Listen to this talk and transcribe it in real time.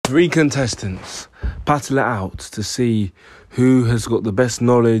Three contestants battle it out to see who has got the best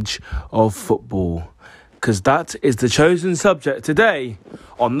knowledge of football, because that is the chosen subject today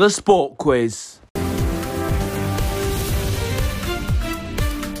on the Sport Quiz.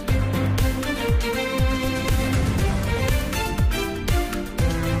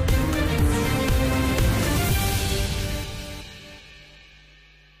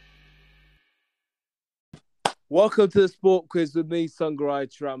 Welcome to the Sport Quiz with me, Tsungirai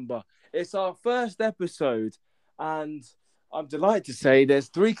Chiramba. It's our first episode, and I'm delighted to say there's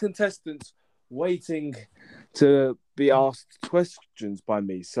three contestants waiting to be asked questions by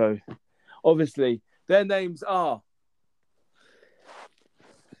me. So, obviously, their names are...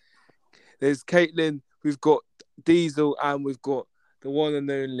 There's Caitlin, we've got Diesel, and we've got the one and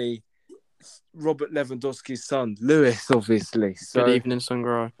only Robert Lewandowski's son, Lewis, obviously. So, Good evening,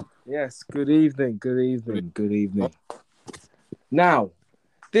 Tsungirai. Yes, good evening. Now,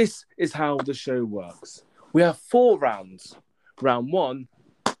 this is how the show works. We have 4 rounds. Round 1,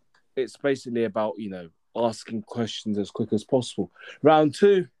 it's basically about, asking questions as quick as possible. Round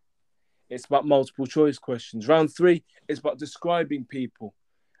 2, it's about multiple choice questions. Round 3, it's about describing people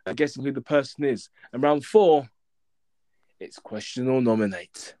and guessing who the person is. And round 4, it's question or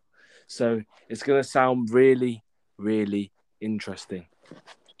nominate. So it's going to sound really, really interesting.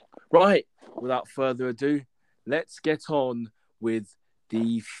 Right, without further ado, let's get on with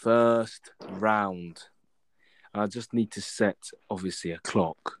the first round. I just need to set, obviously, a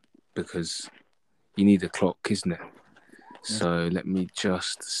clock, because you need a clock, isn't it? So let me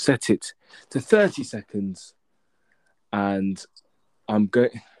just set it to 30 seconds, and we're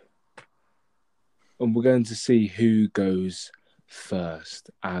going to see who goes first.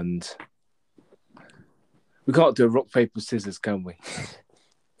 And we can't do a rock, paper, scissors, can we?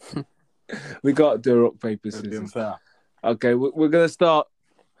 We got to do a rock, paper, scissors. Okay, we're going to start.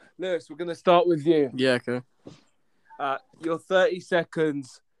 Lewis, we're going to start with you. Yeah, okay. Your 30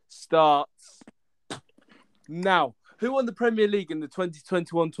 seconds starts now. Who won the Premier League in the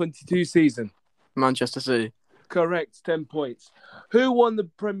 2021-22 season? Manchester City. Correct, 10 points. Who won the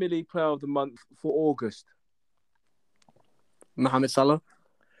Premier League Player of the Month for August? Mohamed Salah.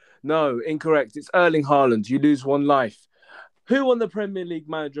 No, incorrect. It's Erling Haaland. You lose 1 life. Who won the Premier League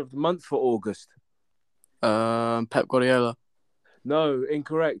Manager of the Month for August? Pep Guardiola. No,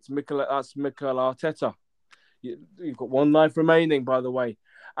 incorrect. That's Mikel Arteta. You've got 1 life remaining, by the way.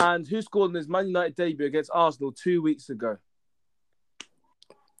 And who scored in his Man United debut against Arsenal 2 weeks ago?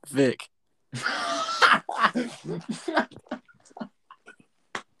 Vic.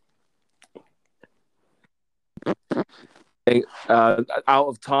 Out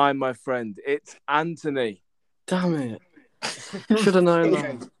of time, my friend. It's Anthony. Damn it. Should have known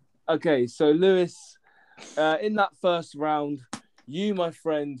that. Okay, so Lewis, in that first round, you, my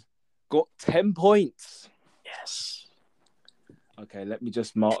friend, got 10 points. Yes. Okay, let me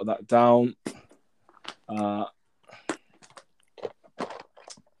just mark that down.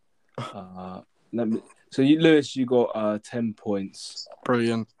 So Lewis, you got 10 points.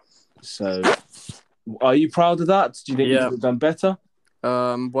 Brilliant. So, are you proud of that? Do you think you could have done better?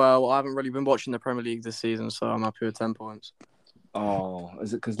 Well, I haven't really been watching the Premier League this season, so I'm happy with 10 points. Oh,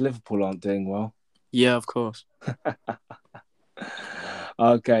 is it because Liverpool aren't doing well? Yeah, of course.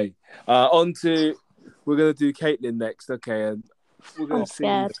 Okay. We're going to do Caitlin next. Okay. And we're going to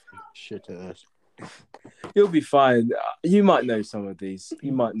see. Shit at us. You'll be fine. You might know some of these.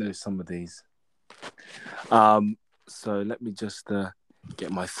 So let me just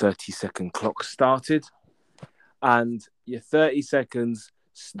get my 30-second clock started. And your 30 seconds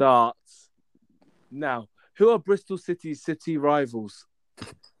starts now. Who are Bristol City's city rivals?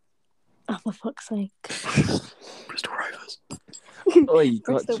 Oh, for fuck's sake. Bristol Rovers.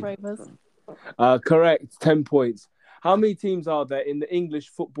 Bristol Rovers. Correct, 10 points. How many teams are there in the English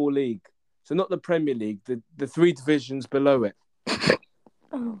Football League? So not the Premier League, the 3 divisions below it.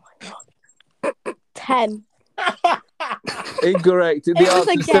 Oh, my God. 10. Incorrect. The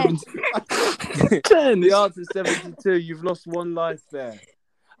answer is 10. The answer is 72. You've lost 1 life there.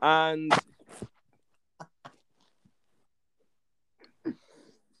 And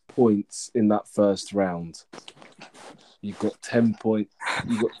points in that first round. You've got 10 points.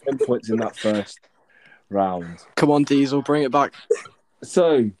 You've got 10 points in that first round. Come on, Diesel, bring it back.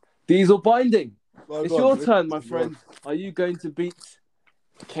 So, Diesel binding. Well, it's your turn, my friend. Are you going to beat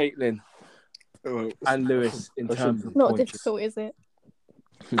Caitlin and Lewis in terms of not points? difficult, is it?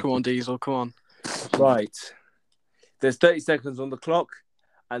 Come on, Diesel, come on. Right. There's 30 seconds on the clock,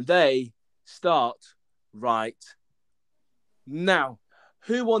 and they start right now.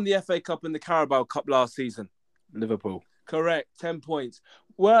 Who won the FA Cup and the Carabao Cup last season? Liverpool. Correct, 10 points.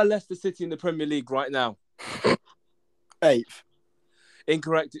 Where are Leicester City in the Premier League right now? 8th.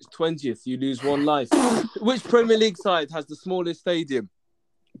 Incorrect. It's 20th. You lose one life. Which Premier League side has the smallest stadium?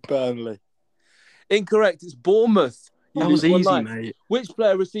 Burnley. Incorrect. It's Bournemouth. You That lose was one easy, life. mate. Which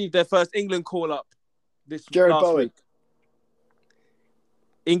player received their first England call-up Jared last Bowen. week?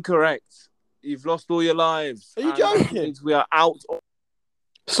 Incorrect. You've lost all your lives. Are you and that joking? means we are out.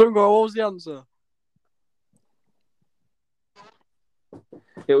 Tsungirai, what was the answer?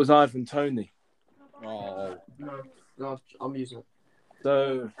 It was Ivan Toney. Oh. No, I'm using it.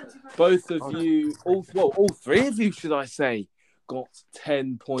 So both of you, all three of you, should I say, got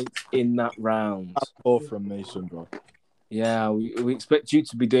 10 points in that round. That's 4 from me, Tsungirai. Yeah, we expect you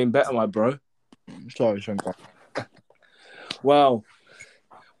to be doing better, my bro. Sorry, Tsungirai. Well,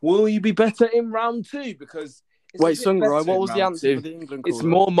 will you be better in round 2? Because it's Wait, a bit Tsungirai, better what in was the round answer 2. for the England It's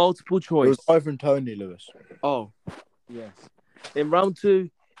call-up? more multiple It choice. was Ivan Toney, Lewis. Oh. Yes. In round 2,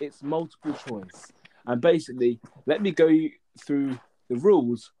 it's multiple choice. And basically, let me go through the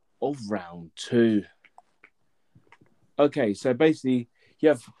rules of round 2. Okay, so basically, you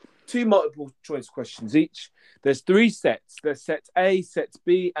have 2 multiple choice questions each. There's 3 sets. There's set A, set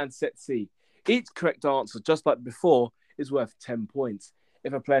B, and set C. Each correct answer, just like before, is worth 10 points.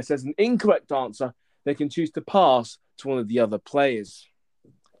 If a player says an incorrect answer, they can choose to pass to one of the other players.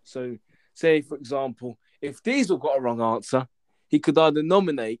 So, say, for example, if Diesel got a wrong answer, he could either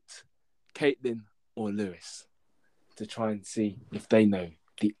nominate Caitlin or Lewis to try and see if they know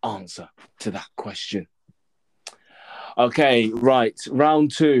the answer to that question. Okay, right,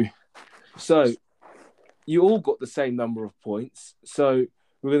 round 2. So, you all got the same number of points. So,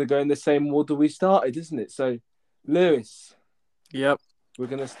 we're going to go in the same order we started, isn't it? So, Lewis. Yep. We're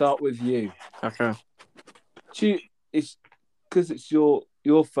going to start with you. Okay. Because it's your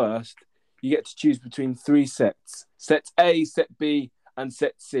first, you get to choose between 3 sets. Set A, set B, and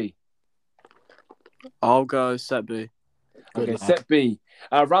set C. I'll go set B. Okay, set B.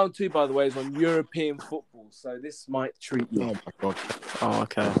 Round 2, by the way, is on European football, so this might treat you. Oh, my God. Oh,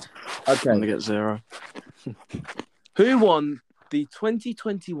 okay. Okay. I'm going to get 0. Who won the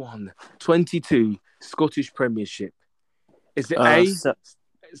 2021-22 Scottish Premiership? Is it A,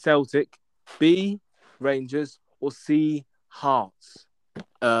 Celtic, B, Rangers, or C, Hearts?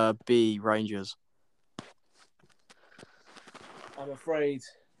 B, Rangers. I'm afraid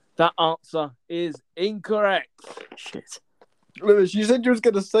that answer is incorrect. Shit. Lewis, you said you was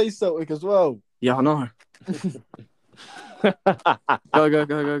going to say Celtic as well. Yeah, I know.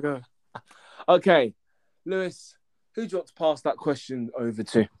 Go. Okay, Lewis, who do you want to pass that question over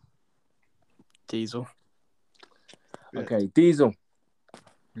to? Diesel. Okay, Diesel.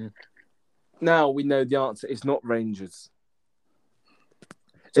 Yeah. Now we know the answer is not Rangers.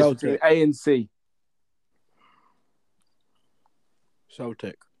 It's Celtic. between A and C.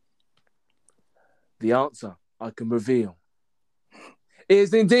 Celtic. The answer I can reveal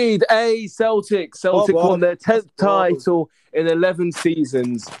is indeed A, Celtic. Celtic won their 10th title in 11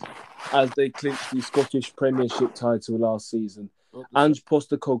 seasons as they clinched the Scottish Premiership title last season. Ange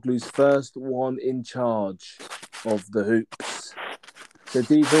Postecoglou's first one in charge of the Hoops. So,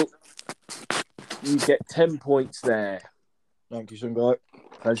 Diesel, you get 10 points there. Thank you, Tsungirai.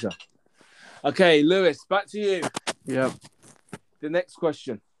 Pleasure. Okay, Lewis, back to you. Yep. The next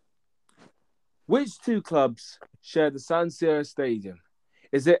question. Which 2 clubs share the San Siro Stadium?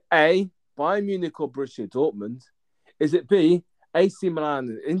 Is it A, Bayern Munich or Borussia Dortmund? Is it B, AC Milan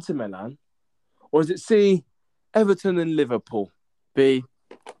and Inter Milan? Or is it C, Everton and Liverpool? B.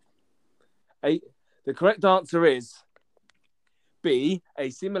 The correct answer is B,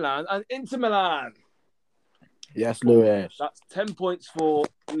 AC Milan and Inter Milan. Yes, Lewis. That's 10 points for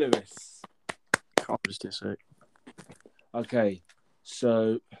Lewis. Can't just do sick. Okay,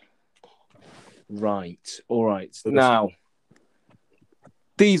 so... Right, all right. Now,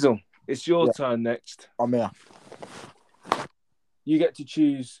 Diesel, it's your turn next. I'm here. You get to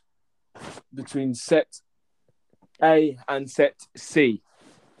choose between set A and set C.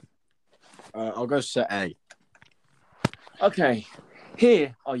 I'll go set A. Okay,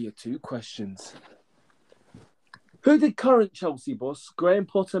 here are your 2 questions. Who did current Chelsea boss Graham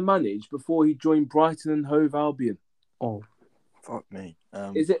Potter manage before he joined Brighton and Hove Albion? Oh, fuck me.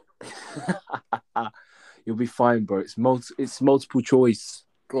 Is it... You'll be fine, bro. It's multiple choice.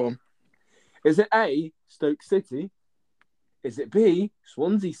 Go on. Is it A, Stoke City? Is it B,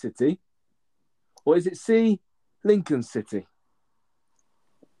 Swansea City? Or is it C, Lincoln City?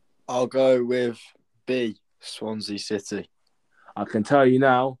 I'll go with B, Swansea City. I can tell you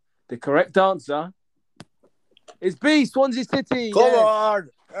now, the correct answer is B, Swansea City. Come yes. on!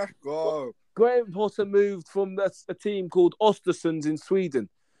 Let's go. Graham Potter moved from a team called Östersunds in Sweden,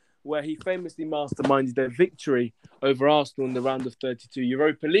 where he famously masterminded their victory over Arsenal in the round of 32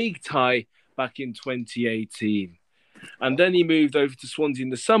 Europa League tie back in 2018. And then he moved over to Swansea in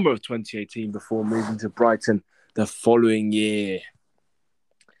the summer of 2018 before moving to Brighton the following year.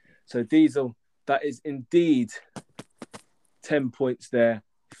 So, Diesel, that is indeed 10 points there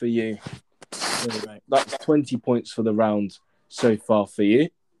for you. That's 20 points for the round so far for you.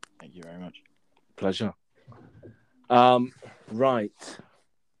 Thank you very much. Pleasure. Right.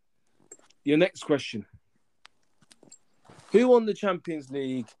 Your next question. Who won the Champions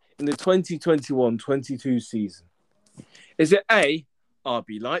League in the 2021-22 season? Is it A,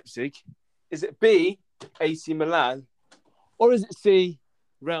 RB Leipzig? Is it B, AC Milan? Or is it C,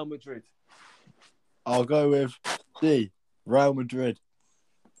 Real Madrid? I'll go with D, Real Madrid.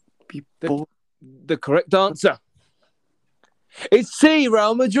 The correct answer. It's C,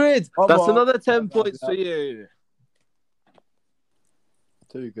 Real Madrid. That's another 10 points for you.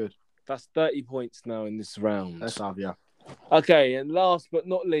 Too good. That's 30 points now in this round. Let's have you. Okay, and last but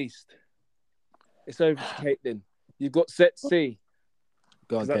not least, it's over to Caitlin. You've got set C.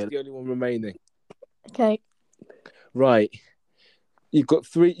 Go on, That's Caleb. the only one remaining. Okay. Right. You've got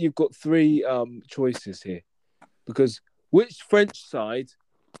three choices here. Because which French side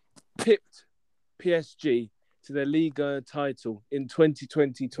pipped PSG to their Liga title in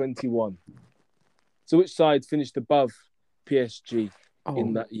 2020-21? So which side finished above PSG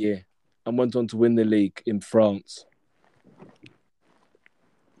in that year and went on to win the league in France?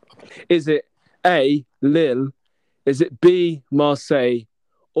 Is it A, Lille? Is it B, Marseille?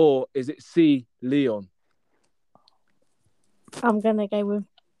 Or is it C, Lyon? I'm going to go with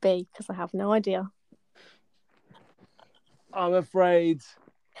B because I have no idea. I'm afraid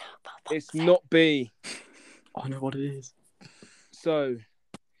it's not B. I know what it is. So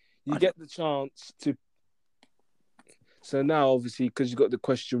you get the chance to. So now, obviously, because you got the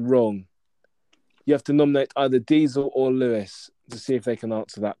question wrong, you have to nominate either Diesel or Lewis to see if they can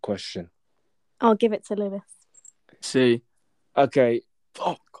answer that question. I'll give it to Lewis. C. Okay.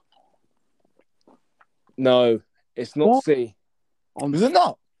 Fuck. No, it's not What? C. Is it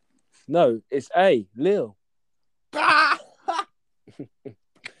not? No, it's A, Lille.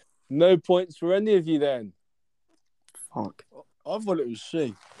 No points for any of you then. Fuck. I thought it was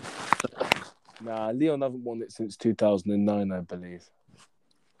C. Nah, Lyon haven't won it since 2009, I believe.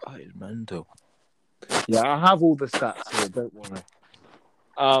 That is mental. Yeah, I have all the stats here, don't worry.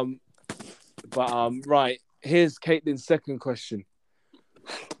 Right, here's Caitlin's second question.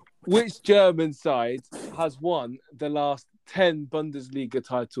 Which German side has won the last 10 Bundesliga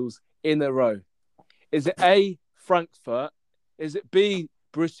titles in a row? Is it A, Frankfurt? Is it B,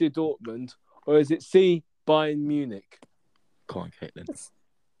 Borussia Dortmund? Or is it C, Bayern Munich? Come on, Caitlin.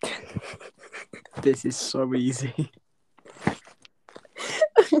 This is so easy.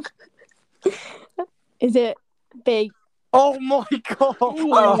 Is it B? Oh my god!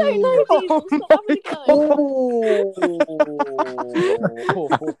 I don't know these. Stop having a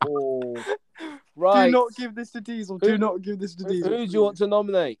go. Right. Do not give this to Diesel. Do not give this to Diesel. Who do you want to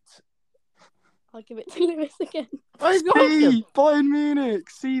nominate? I'll give it to Lewis again. C. Bayern Munich.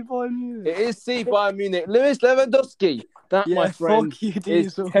 C. Bayern Munich. It is C, Bayern Munich. Lewis Lewandowski. That, Yeah, my friend, fuck you, is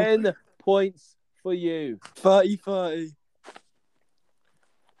Diesel. 10 points for you. 30-30.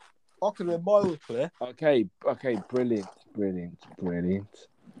 I could have been miles clear. Okay, brilliant.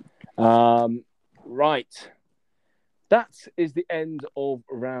 Right. That is the end of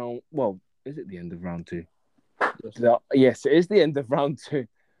round... Well, is it the end of round two? Yes, it is the end of round two.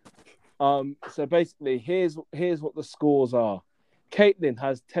 So basically, here's what the scores are. Caitlin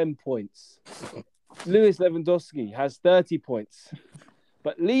has 10 points. Lewis Lewandowski has 30 points.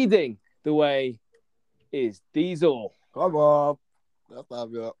 But leading the way is Diesel. Come on. Let's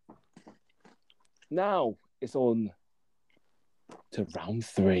have you. Now it's on to round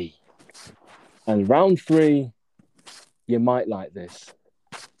three. And round three, you might like this.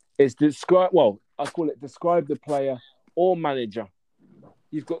 It's describe the player or manager.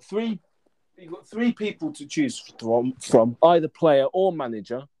 You've got three people to choose from either player or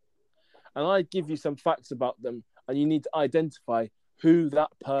manager. And I give you some facts about them, and you need to identify who that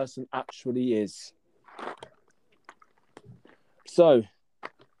person actually is. So,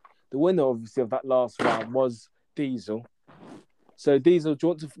 the winner, obviously, of that last round was Diesel. So, Diesel, do you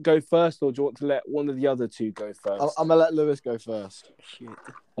want to go first, or do you want to let one of the other two go first? I'm going to let Lewis go first. Shit.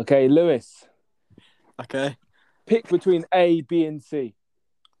 Okay, Lewis. Okay. Pick between A, B, and C.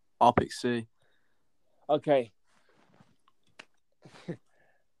 I'll pick C. Okay.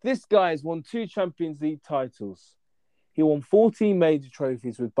 This guy has won 2 Champions League titles. He He won 14 major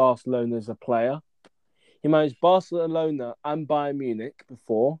trophies with Barcelona as a player. He managed Barcelona and Bayern Munich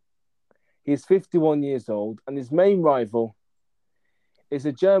before. He is 51 years old, and his main rival is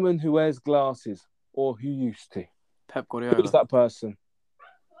a German who wears glasses, or who used to. Pep Guardiola. Who's that person?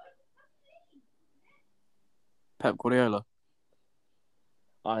 Pep Guardiola.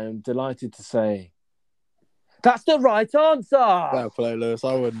 I am delighted to say that's the right answer. Fair play, Lewis.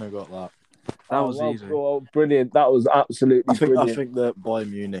 I wouldn't have got that. That was easy. Well, brilliant. That was absolutely I brilliant. think that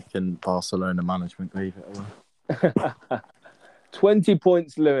Bayern Munich and Barcelona management gave it away. 20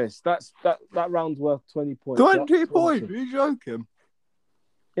 points, Lewis. That round's worth 20 points. 20 points? Are you joking?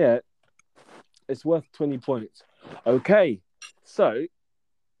 Yeah, it's worth 20 points. Okay, so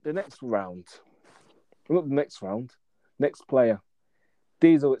the next round. Well, not the next round. Next player.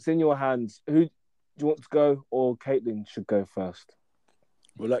 Diesel, it's in your hands. Who do you want to go, or Caitlin should go first?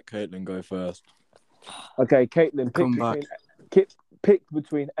 We'll let Caitlin go first. Okay, Caitlin, Come back. pick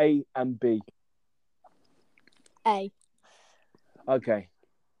between A and B. A. Okay.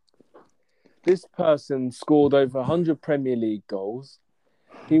 This person scored over 100 Premier League goals.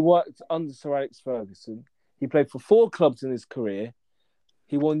 He worked under Sir Alex Ferguson. He played for 4 clubs in his career.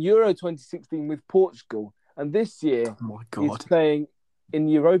 He won Euro 2016 with Portugal. And this year, Oh my he's God. playing in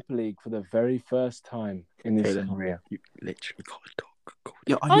the Europa League for the very first time in his career. You literally got a dog.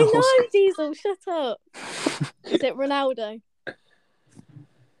 Yeah, I know, Diesel. Shut up. Is it Ronaldo?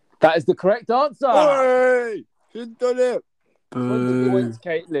 That is the correct answer. Hey! She's done it. 20 Boo. points,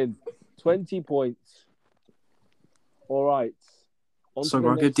 Caitlin. 20 points. All right. On So to the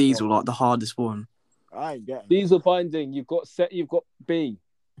I'll give next Diesel one. like the hardest one. I ain't getting it. Diesel binding. You've got B.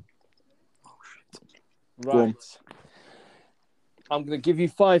 Oh shit. Go on. Right. I'm going to give you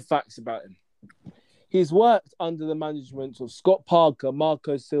 5 facts about him. He's worked under the management of Scott Parker,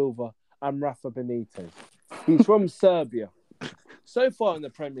 Marco Silva, and Rafa Benitez. He's from Serbia. So far in the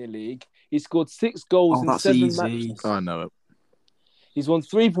Premier League, he's scored 6 goals Oh, in that's 7 easy. matches. I know it. He's won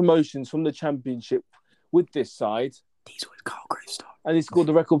 3 promotions from the Championship with this side, Diesel is Carl Gravestock. and he scored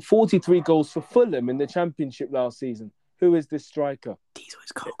a record 43 goals for Fulham in the Championship last season. Who is this striker? Diesel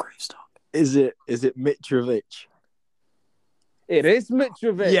is Carl Gravestock. Is it Mitrovic? It is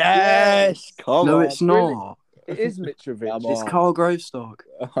Mitrovic. Yes! Come No, on. it's not. It is Mitrovic. Come It's on. Carl Gravestock.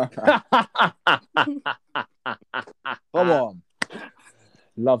 Come on.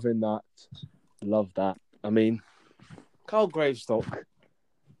 Loving that. Love that. I mean, Carl Gravestock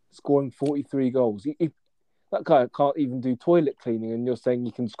scoring 43 goals. That guy can't even do toilet cleaning, and you're saying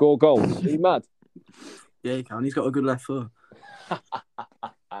he can score goals. Are you mad? Yeah, he can. He's got a good left foot.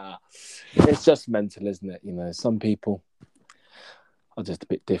 It's just mental, isn't it? You know, some people are just a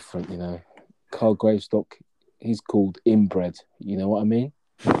bit different, you know. Carl Gravestock, he's called inbred. You know what I mean?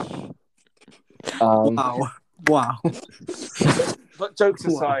 Wow. Wow. But jokes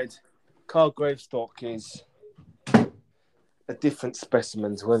aside, Carl Gravestock is a different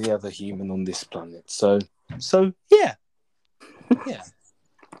specimen to any other human on this planet. So yeah. Yeah.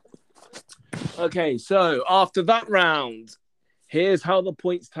 Okay, so after that round, here's how the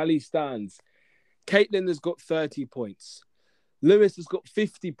points tally stands. Caitlin has got 30 points. Lewis has got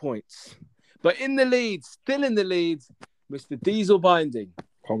 50 points. But in the lead, still in the lead, Mr. Diesel Binding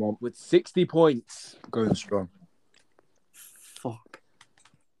Come on. with 60 points. Going strong. Fuck.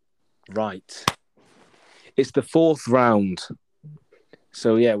 Right. It's the 4th round.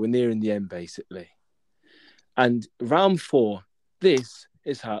 So, yeah, we're nearing the end, basically. And round 4, this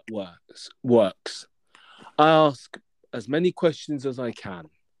is how it works. I ask as many questions as I can.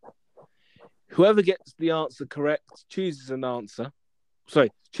 Whoever gets the answer correct chooses to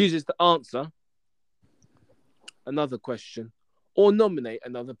answer another question or nominate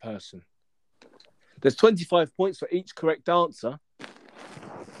another person. There's 25 points for each correct answer.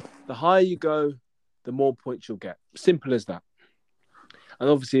 The higher you go, the more points you'll get. Simple as that. And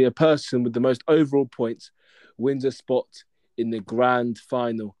obviously, a person with the most overall points wins a spot in the grand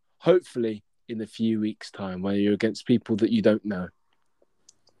final, hopefully in a few weeks' time, where you're against people that you don't know.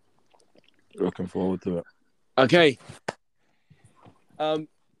 Looking forward to it. Okay.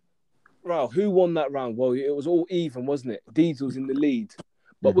 Well, who won that round? Well, it was all even, wasn't it? Diesel's in the lead.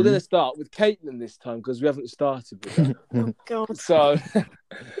 But we're going to start with Caitlin this time because we haven't started with her. Oh, God.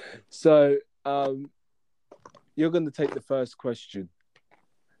 So you're going to take the first question.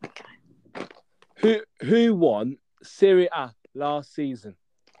 Who won Serie A last season?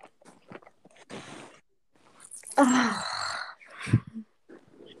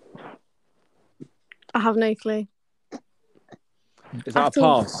 I have no clue. Is that At a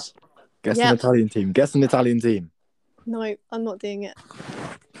all. pass? Guess Yep. an Italian team. Guess an Italian team. No, I'm not doing it.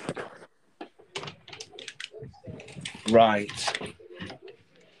 Right.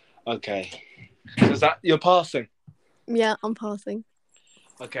 Okay. So is that you're passing? Yeah, I'm passing.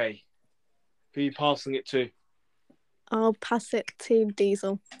 Okay. Who are you passing it to? I'll pass it to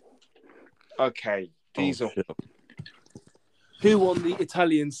Diesel. Okay. Diesel. Oh, shit. Who won the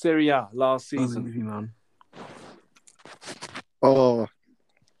Italian Serie A last season? Easy, man. Oh.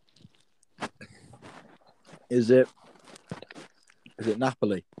 Is it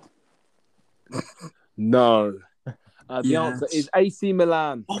Napoli? No. The Yes. answer is AC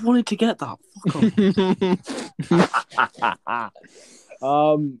Milan. I wanted to get that. Fuck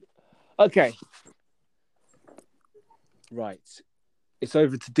off. Okay. Right. It's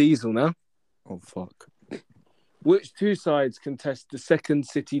over to Diesel now. Oh, fuck. Which two sides contest the second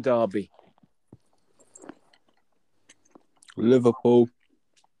city derby? Liverpool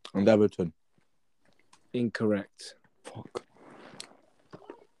and Everton. Incorrect. Fuck.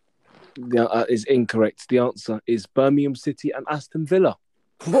 That is incorrect. The answer is Birmingham City and Aston Villa.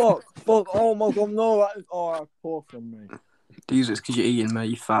 Fuck. Oh, my God, no. That's poor from me. Diesel, it's because you're eating, mate,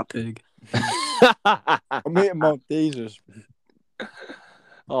 you fat pig. I'm eating my Jesus.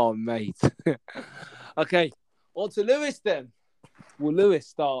 Oh, mate. Okay, on to Lewis then. Will Lewis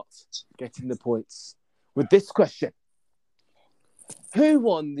start getting the points with this question? Who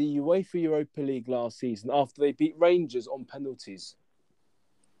won the UEFA Europa League last season after they beat Rangers on penalties?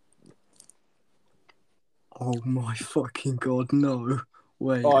 Oh my fucking God, no.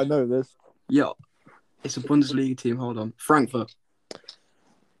 Wait. Oh, I know this. Yeah. It's a Bundesliga team, hold on. Frankfurt.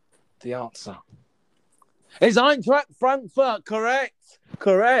 The answer is Eintracht Frankfurt. Correct.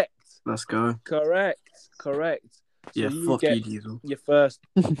 Let's go. Correct. So Yeah, you fuck get you, Diesel. your first.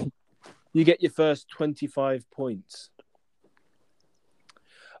 You get your first 25 points.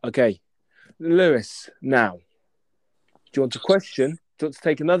 Okay, Lewis. Now, do you want a question? Do you want to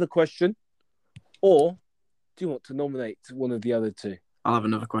take another question, or do you want to nominate one of the other two? I'll have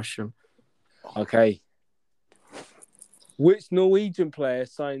another question. Okay. Which Norwegian player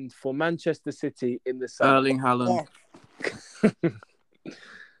signed for Manchester City in the summer? Erling Haaland.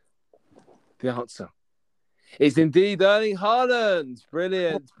 The answer is indeed Erling Haaland.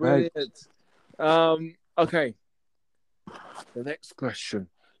 Brilliant. Okay. The next question.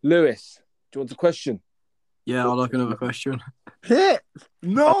 Lewis, do you want a question? Yeah, I'd like another question. Hit!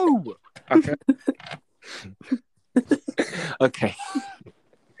 No! Okay. Okay.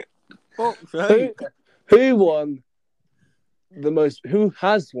 Fuck's sake. Who won the most? Who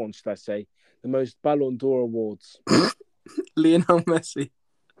has won, should I say, the most Ballon d'Or awards? Lionel Messi.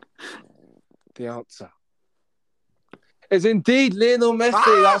 The answer is indeed Lionel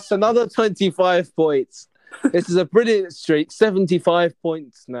Messi. That's another 25 points. This is a brilliant streak. 75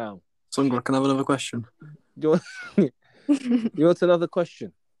 points now. Sungla, can I have another question? You want another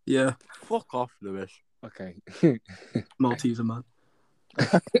question? Yeah. Fuck off, Lewis. Okay. Malteser, man.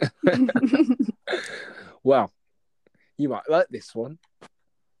 Well, you might like this one.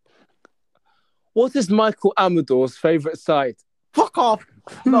 What is Michael Amador's favourite side? Fuck off.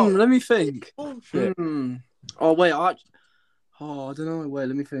 Let me think. Bullshit. Oh, wait, I don't know. Wait,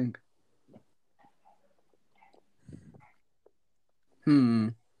 let me think.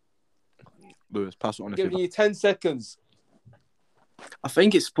 Lewis, pass it on. I'm giving you 10 seconds. I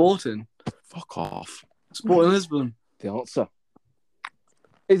think it's Sporting. Fuck off. Sporting Lisbon. The answer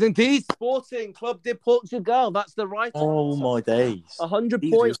is indeed Sporting Club de Portugal. That's the right Oh, answer. my days. 100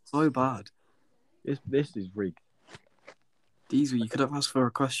 Diesel, points. you're so bad. This is rigged. Diesel, you could have asked for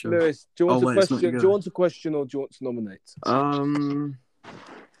a question. Lewis, do you want Oh, a wait, it's not question? you Do you go. want a question or do you want to nominate?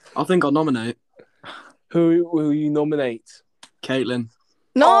 I think I'll nominate Who will you nominate? Caitlin.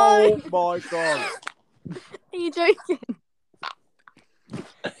 No! Oh, my God. Are you joking?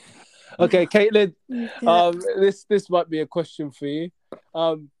 Okay, Caitlin. Yeah. This might be a question for you.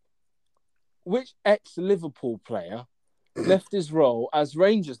 Which ex-Liverpool player left his role as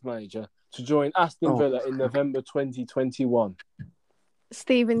Rangers manager to join Aston Villa in November 2021?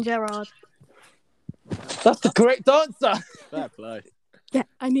 Steven Gerrard. That's the correct answer. Fair play. Yeah,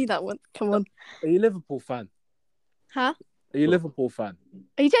 I knew that one. Come on. Are you a Liverpool fan? Huh? Are you a Liverpool fan?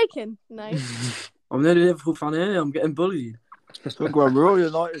 Are you joking? No. I'm not a Liverpool fan here. I'm getting bullied. We're all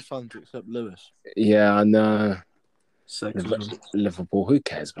United fans except Lewis. Yeah, I know. Sexism. Liverpool. Who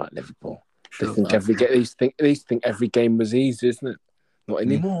cares about Liverpool? They Shut think up. they think every game was easy, isn't it? Not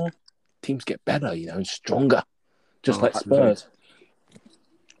anymore. Teams get better, and stronger, just like Spurs.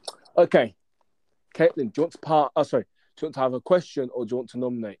 Okay, Caitlin, do you want to have a question or do you want to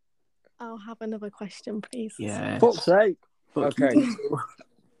nominate? I'll have another question, please. Yeah. Fuck's sake. Fuck Okay. you.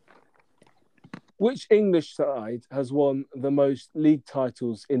 Which English side has won the most league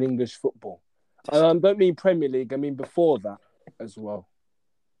titles in English football? Don't mean Premier League. I mean before that as well.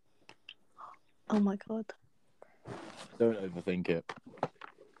 Oh my god. Don't overthink it.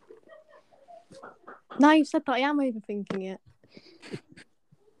 Now you've said that, I am overthinking it.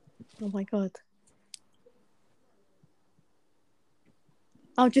 Oh my god.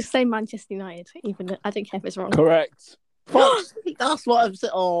 I'll just say Manchester United, even though I don't care if it's wrong. Correct. That's what I've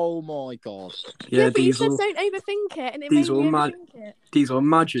said. Oh my god. Yeah, but you Diesel. said don't overthink it, and it These made me will ma- overthink it. Diesel,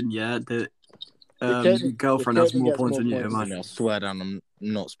 imagine, that your girlfriend has more points than you. points. Imagine. I swear down, I'm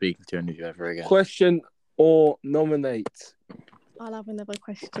not speaking to any of you ever again. Question or nominate. I'll have another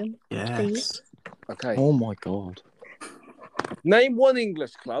question. Yes. Okay. Oh my god. Name one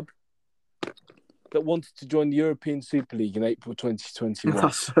English club that wanted to join the European Super League in April 2021.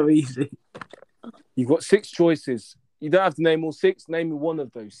 That's so easy. You've got 6 choices. You don't have to name all 6. Name me one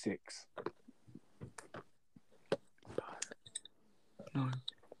of those 6. No.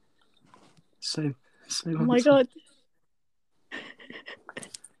 Same. Oh my god.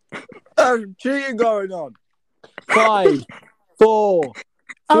 There's cheating going on. 5, 4,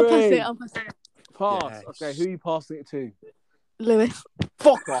 I'll pass 3. it. I'll pass it. Pass. Yes. Okay, who are you passing it to? Lewis.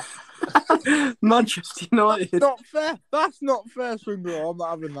 Fuck off. Manchester United. Not fair. That's not fair, Tsungirai. I'm not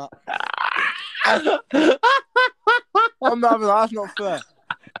having that. I'm not having that. That's not fair.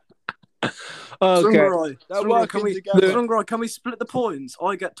 Okay. Tsungirai. They're Tsungirai, working can together. Tsungirai, can we split the points?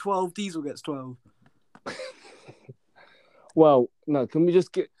 I get 12, Diesel gets 12. Well, no, can we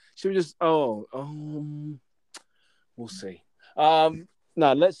just get... Should we just... we'll see. No,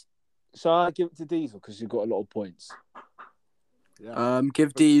 let's... Shall I give it to Diesel because you've got a lot of points? Yeah.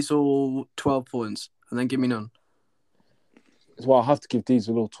 Give Diesel 12 points and then give me none. Well, I'll have to give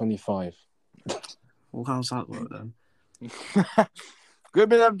Diesel all 25. Well, how's that work then? Give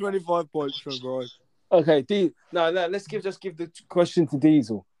me them 25 points, Tsungirai. Okay, no, let's just give the question to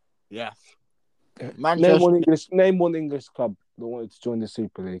Diesel. Yeah. Name one English club that wanted to join the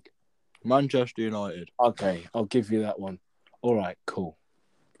Super League. Manchester United. Okay, I'll give you that one. All right, cool.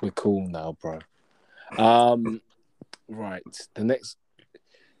 We're cool now, bro. Right. The next.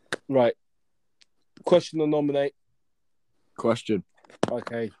 Right. Question or nominate. Question.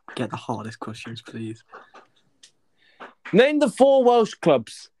 Okay. Get the hardest questions, please. Name the 4 Welsh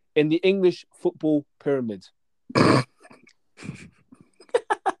clubs in the English football pyramid.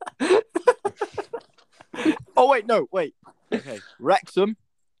 Oh, wait, no, wait. Okay. Wrexham,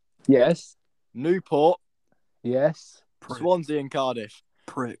 Yes. Newport, Yes. Prick. Swansea and Cardiff.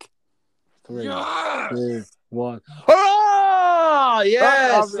 Prick. 3, Yes! 2, 1. Hurrah!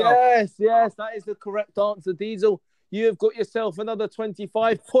 Yes, That's yes. That is the correct answer, Diesel. You have got yourself another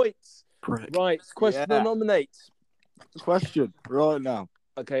 25 points. Prick. Right. Question Yeah. or nominate. Question right now.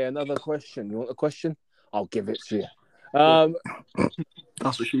 Okay, another question. You want a question? I'll give it to you.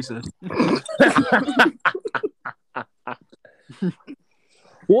 That's what she said.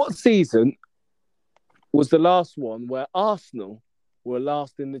 What season was the last one where Arsenal were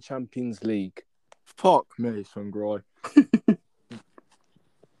last in the Champions League? Fuck me, Tsungirai.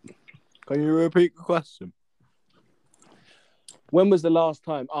 Can you repeat the question? When was the last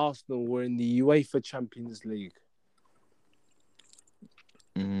time Arsenal were in the UEFA Champions League?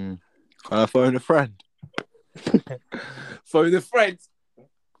 Can I phone a friend? Phone a friend.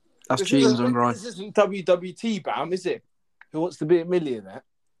 That's cheating, This Tsungirai. isn't WWT, Bam, is it? Who wants to be a millionaire?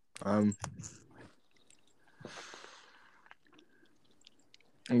 I'm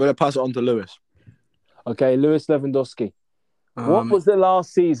going to pass it on to Lewis. Okay, Lewis Lewandowski. What was the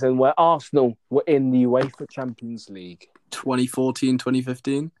last season where Arsenal were in the UEFA Champions League? 2014,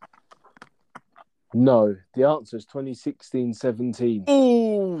 2015? No, the answer is 2016-17.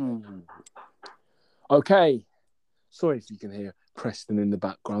 Ooh. Okay. Sorry if you can hear Preston in the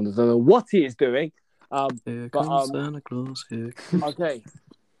background. I don't know what he is doing. Here But, comes Santa Claus. Here. Okay.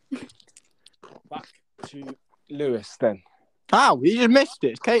 Back to Lewis then. How? You just missed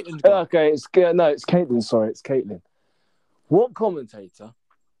it. It's Caitlin's go. Okay, it's Caitlin. Sorry, it's Caitlin. What commentator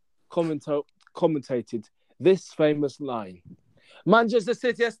commentated this famous line? Manchester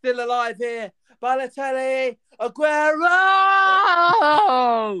City are still alive here. Balotelli, Aguero.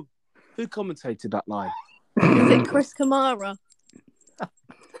 Who commentated that line? Is it Chris Kamara?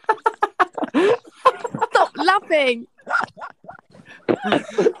 Stop laughing.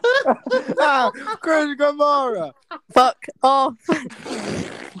 Chris Kamara. Fuck off.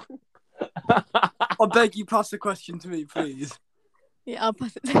 I beg you, pass the question to me, please. Yeah, I'll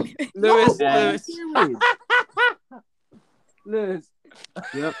pass it to you. Lewis.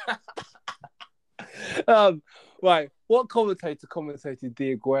 Yep. Right. What commentator commentated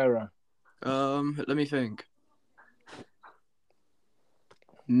the Aguero? Let me think.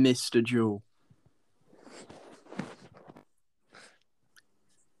 Mr. Jewel.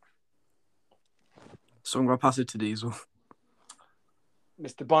 So I'm going to pass it to Diesel.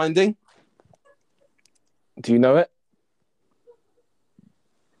 Mr. Binding, do you know it?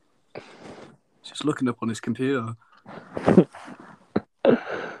 Just looking up on his computer.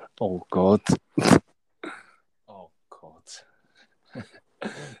 Oh, God. Oh, God.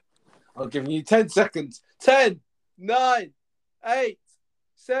 I'll give you 10 seconds. 10, 9, 8,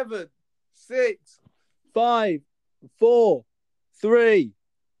 7, 6, 5, 4, 3,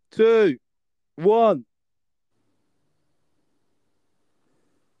 2, 1.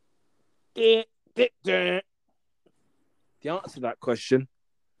 The answer to that question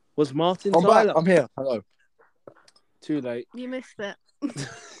was Martin I'm Tyler. back. I'm here. Hello. Too late. You missed it.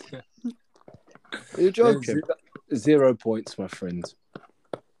 Are you joking? 0 points, my friend.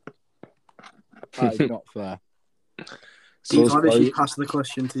 That is not fair. Diesel, I literally passed the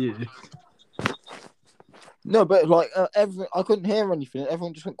question to you. No, but like I couldn't hear anything.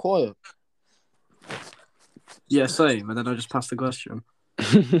 Everyone just went quiet. Yeah, same. And then I just passed the question.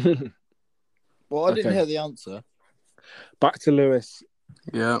 Well, I didn't Okay. hear the answer. Back to Lewis.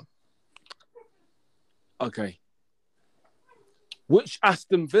 Yeah. Okay. Which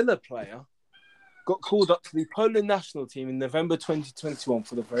Aston Villa player got called up to the Poland national team in November 2021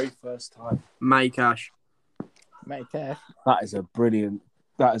 for the very first time? May Cash. Mate, care. That is a brilliant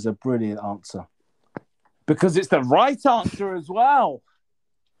answer. Because it's the right answer as well.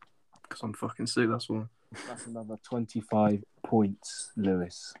 Because I'm fucking sick, that's why. That's another 25 points,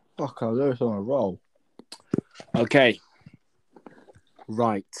 Lewis. Fuck, I was on a roll. Okay.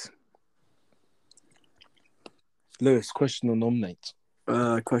 Right. Lewis, question or nominate?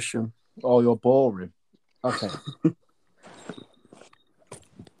 Question. Oh, you're boring. Okay.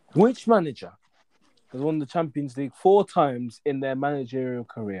 Which manager has won the Champions League 4 times in their managerial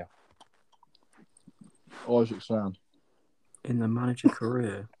career? Isaac Sound. In the manager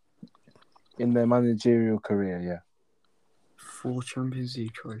career, In their managerial career, yeah. 4 Champions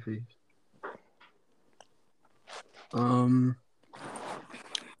League trophies.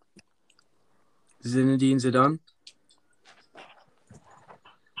 Zinedine Zidane.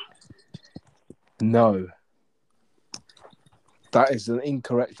 No. That is an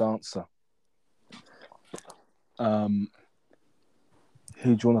incorrect answer. Who do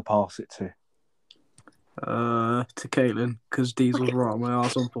you want to pass it to? To Caitlin, because Diesel's right on my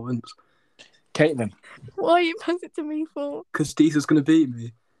arse on points. Caitlin. Why are you passing it to me for? Because Diesel's going to beat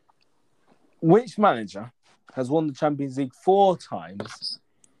me. Which manager has won the Champions League 4 times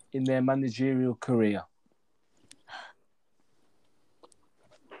in their managerial career?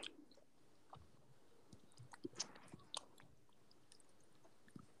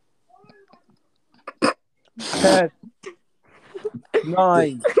 Ten,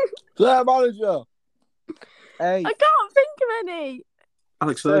 9, Player manager. 8, I can't think of any.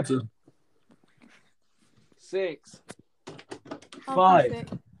 Alex 7, Ferguson. 6, I'll 5. pass it.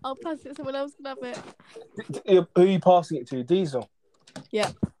 I'll pass it. Someone else can have it. Who are you passing it to? Diesel?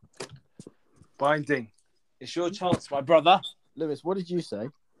 Yeah. Binding. It's your chance, my brother. Lewis, what did you say?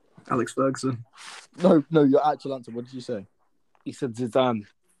 Alex Ferguson. No, your actual answer. What did you say? He said Zidane.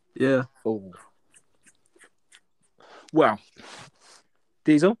 Yeah. Oh, Well,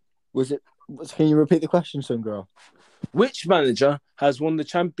 Diesel, was it? Can you repeat the question, son girl? which manager has won the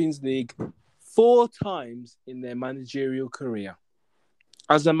Champions League 4 times in their managerial career?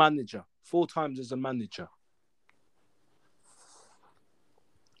 As a manager. 4 times as a manager.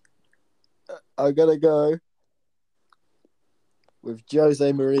 I'm gonna go with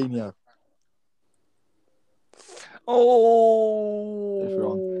Jose Mourinho. Oh. If you're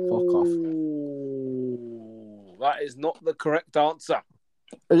on, fuck off. That is not the correct answer.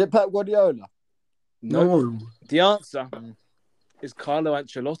 Is it Pep Guardiola? No. The answer is Carlo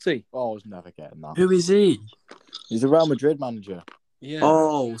Ancelotti. Oh, I was never getting that. Who is he? He's a Real Madrid manager. Yeah.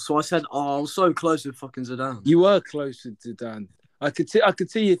 Oh, so I said, I was so close with fucking Zidane. You were close to Zidane. I could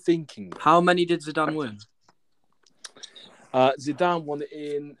see you thinking. How many did Zidane win? Zidane won it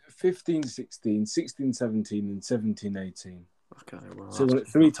in 15-16, 16-17 and 17-18. Okay, well. So he won it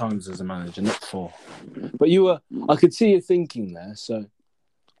 3 times as a manager, not 4. But I could see you thinking there, so.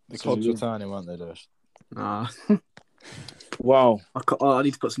 The cogs were turning, weren't they, Lewis? Nah. Wow. I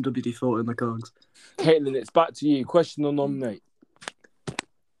need to put some WD-40 in the cogs. Caitlin, it's back to you. Question or nominate?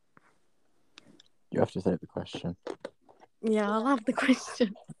 You have to take the question. Yeah, I'll have the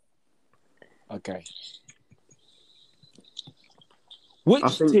question. Okay.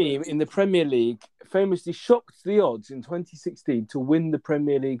 Which team in the Premier League famously shocked the odds in 2016 to win the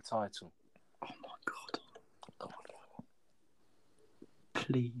Premier League title? Oh my god.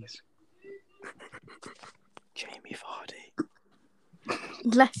 Please. Jamie Vardy.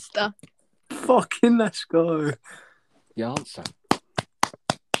 Leicester. Fucking let's go. The answer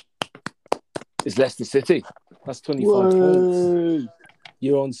is Leicester City. That's 25 points.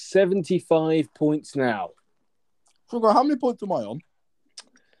 You're on 75 points now. Sugar, how many points am I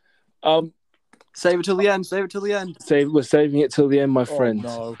on? Save it till the end. Save it till the end. We're saving it till the end, my friend.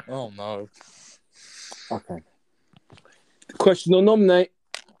 Oh no. Okay. Question or nominate?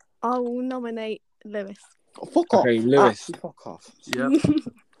 I will nominate Lewis. Oh, fuck off. Okay, Lewis. Fuck off. Yep.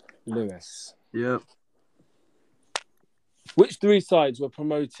 Lewis. Yep. Which 3 sides were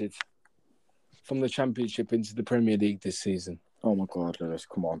promoted from the Championship into the Premier League this season? Oh my God, Lewis,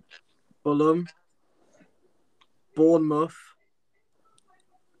 come on. Fulham, Bournemouth,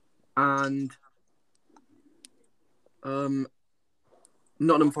 and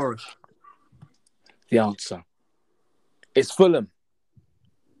Nottingham Forest. The answer is Fulham,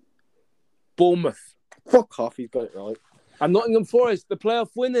 Bournemouth, Fuck off, he's got it right. and Nottingham Forest, the playoff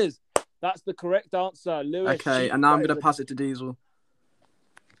winners. That's the correct answer, Lewis. Okay, and now I'm going to pass it to Diesel.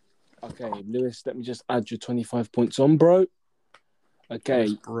 Okay, Lewis, let me just add your 25 points on, bro. Okay.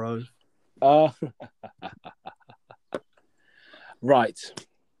 Yes, bro. Right.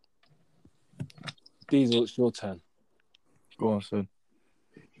 Diesel, it's your turn. Go on, son.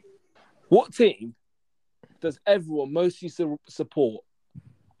 What team does everyone mostly support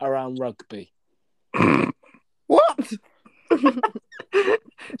around rugby? What?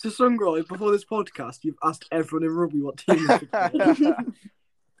 So, Tsungirai, before this podcast, you've asked everyone in rugby what team they support.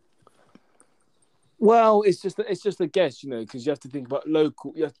 Well, it's just a guess, because you have to think about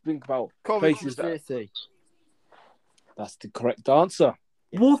local. You have to think about places that. City. That's the correct answer.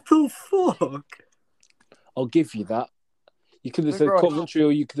 What the fuck? I'll give you that. You could have said Right. Coventry,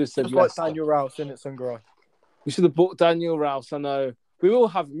 or you could have said Just like Leicester. Daniel Rouse, isn't it, Tsungirai? We should have bought Daniel Rouse. I know. We will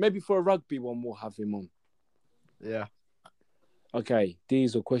have maybe for a rugby one. We'll have him on. Yeah. Okay,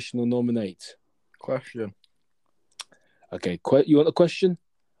 Diesel, question or nominate? Question. Okay, you want a question?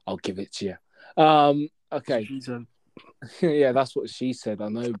 I'll give it to you. Okay. Jesus. Yeah, that's what she said. I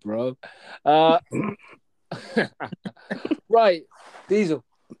know, bro. Right, Diesel.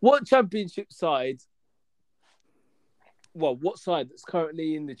 What championship side? Well, what side that's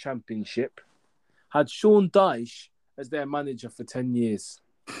currently in the championship had Sean Dyche as their manager for 10 years?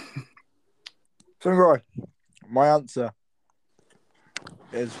 Tsungirai, my answer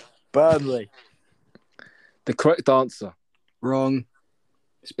is Burnley. The correct answer Wrong.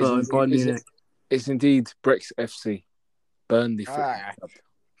 It's is Bayern Munich. it's indeed Brexit FC, Burnley Football Club.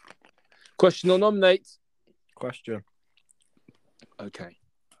 Question or nominate? Question. Okay.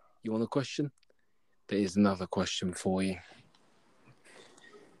 You want a question? There is another question for you.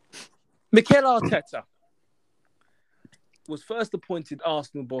 Mikel Arteta was first appointed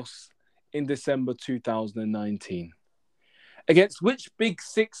Arsenal boss in December 2019. Against which Big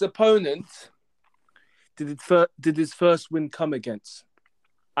Six opponent did his first win come against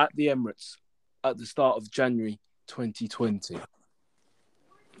at the Emirates at the start of January 2020?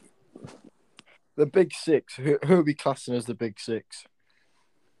 The Big Six. Who are we classing as the Big Six?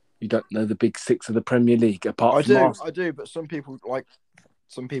 You don't know the Big Six of the Premier League apart from Arsenal. I do, but some people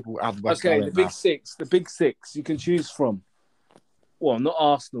add West Ham. Okay, the Big Six you can choose from. Well, not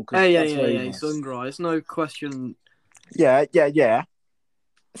Arsenal. Hey, Tsungirai. It's no question. Yeah.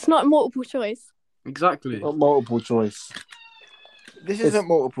 It's not a multiple choice. Exactly. Not multiple choice. This isn't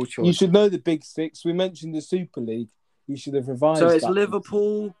multiple choice. You should know the Big Six. We mentioned the Super League. You should have revised. So it's that.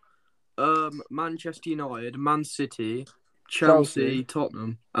 Liverpool, Manchester United, Man City, Chelsea,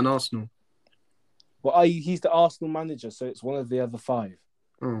 Tottenham, and Arsenal. Well, he's the Arsenal manager, so it's one of the other 5.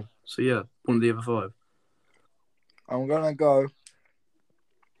 Oh, so yeah, one of the other 5. I'm gonna go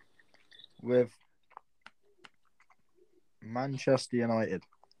with Manchester United.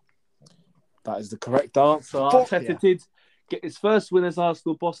 That is the correct answer. Arteta did get his first win as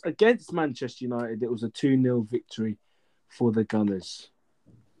Arsenal boss against Manchester United. It was a 2-0 victory for the Gunners.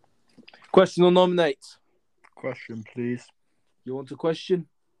 Question or nominate? Question, please. You want a question?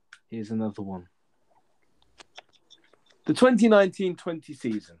 Here's another one. The 2019-20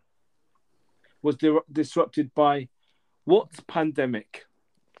 season was disrupted by what pandemic?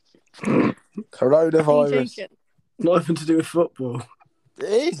 Coronavirus. Nothing to do with football.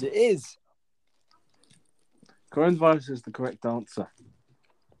 It is. Coronavirus is the correct answer.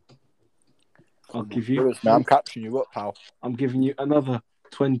 I'll give you. Lewis, man, I'm catching you up, pal. I'm giving you another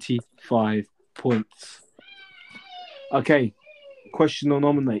 25 points. Okay. Question or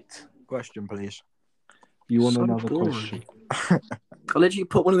nominate? Question, please. You want So another boring. question? I literally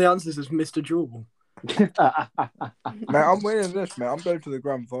put one of the answers as Mr. Jewel. Mate, I'm winning this, mate. I'm going to the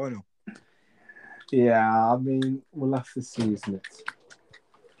grand final. Yeah, I mean, we'll have to see, isn't it?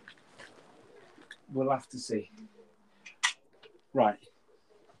 we'll have to see. Right.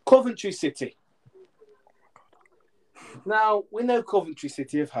 Coventry City. Now, we know Coventry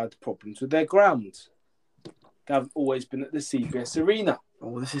City have had problems with their ground. They haven't always been at the CBS Arena.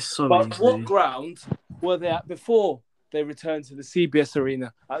 Oh, this is so But easy. what ground were they at before they returned to the CBS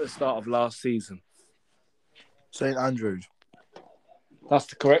Arena at the start of last season? St Andrews. That's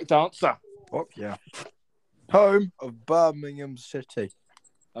the correct answer. Oh, yeah. Home of Birmingham City.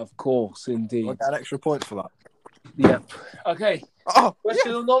 Of course, I indeed. get an extra point for that. Yep. Okay. Oh,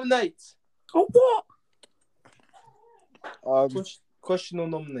 Question or nominate? Oh, what? Question or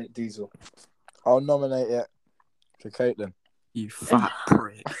nominate, Diesel? I'll nominate it to Caitlin. You fat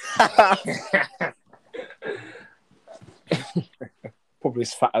prick. Probably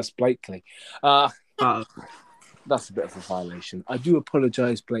as fat as Blakely. That's a bit of a violation. I do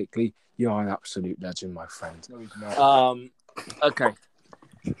apologise, Blakely. You are an absolute legend, my friend. No, he's not. Okay.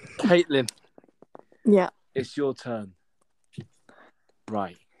 Caitlin, Yeah. it's your turn.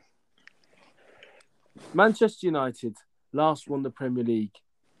 Right. Manchester United last won the Premier League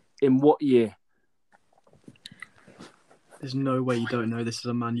in what year? There's no way you don't know this is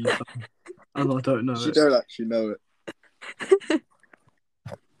a Man U fan. And I don't know She it. don't actually know it.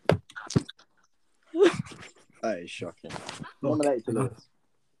 That is shocking. Nominate to Lewis.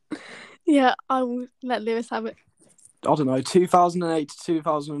 Yeah, I will let Lewis have it. I don't know, 2008 to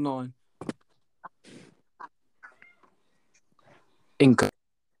 2009. Incorrect.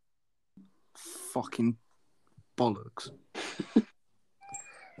 Fucking bollocks.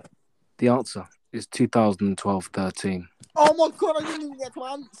 The answer is 2012-13. Oh my god, I didn't even get to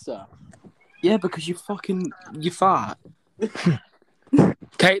answer. Yeah, because you fat.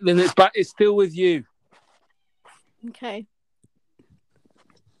 Caitlin, it's back. It's still with you. Okay.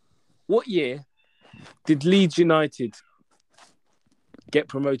 What year did Leeds United get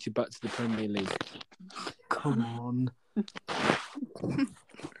promoted back to the Premier League? Come on.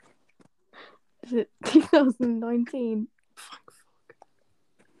 Is it 2019?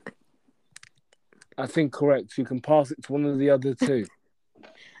 I think correct. You can pass it to one of the other two.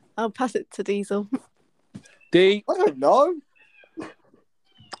 I'll pass it to Diesel. D, I don't know.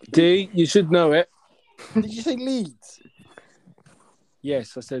 you should know it. Did you say Leeds?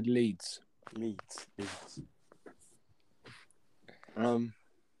 Yes, I said Leeds. Leeds. Probably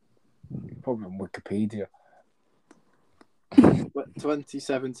on Wikipedia.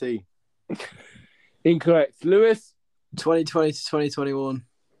 2017. Incorrect. Lewis? 2020 to 2021.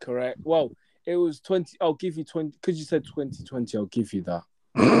 Correct. Well, it was 20. I'll give you 20. Because you said 2020, I'll give you that.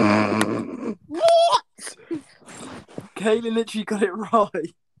 What? Kaylee literally got it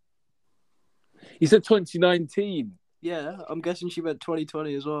right. You said 2019. Yeah, I'm guessing she meant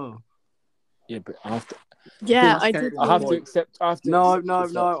 2020 as well. Yeah, but after Yeah, I did. I have to accept. No, I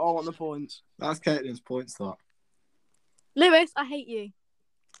want the points. That's Caitlin's points, that. Lewis, I hate you.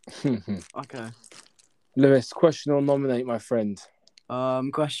 Okay. Lewis, question or nominate, my friend?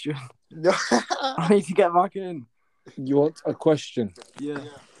 Question. I need to get back in. You want a question? Yeah.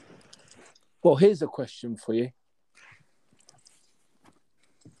 Well, here's a question for you.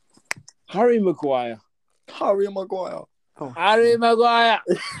 Harry Maguire. Harry Maguire. Oh. Harry Maguire.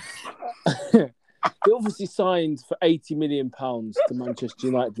 He obviously signed for £80 million to Manchester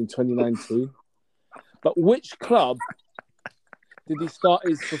United in 2019. But which club did he start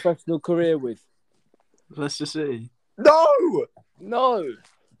his professional career with? Leicester City. No!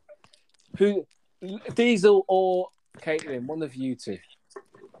 Who? Diesel or Caitlin? One of you two.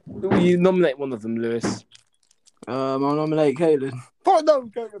 You nominate one of them, Lewis. I'll nominate Caitlin. But no,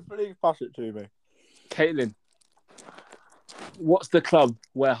 Caitlin, please pass it to me. Caitlin, what's the club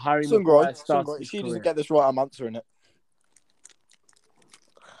where Harry Maguire started Tsungirai. his She career? doesn't get this right, I'm answering it.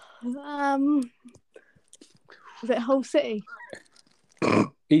 Is it Hull City?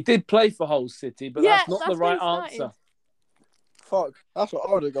 He did play for Hull City, but Yeah, that's not the that's where right he started. answer. Fuck, that's what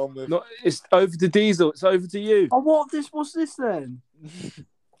I would have gone with. No, it's over to Diesel. It's over to you. Oh, what's this then?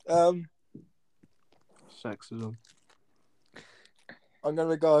 Sexism. I'm going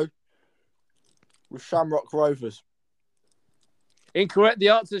to go with Shamrock Rovers. Incorrect. The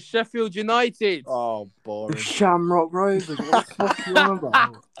answer is Sheffield United. Oh, boring. Shamrock Rovers. What the fuck are you on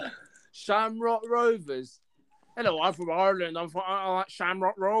about? Shamrock Rovers. Hello, I'm from Ireland. I like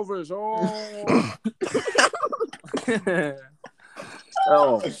Shamrock Rovers. Oh.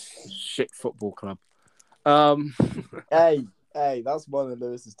 Oh, shit football club. Hey, that's one of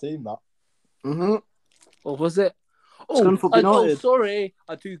Lewis's team, that. Mm-hmm. Or was it? Scunthorpe United. Sorry.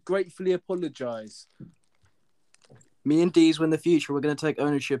 I do gratefully apologise. Me and Dees, in the future, we're going to take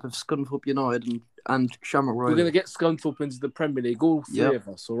ownership of Scunthorpe United and Shamrock Rovers. We're going to get Scunthorpe into the Premier League, all three of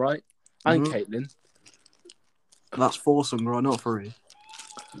us, all right? And Caitlin. That's 4, Tsungirai, not 3.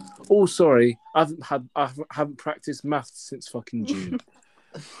 Oh, sorry. I haven't practiced maths since fucking June.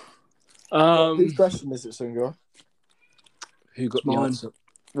 Whose question is it, Tsungirai? Who got It's the mine. answer?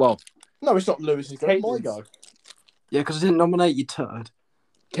 Well, No, it's not Lewis's go. It's my Caitlin's. go. Yeah, because I didn't nominate you, turd.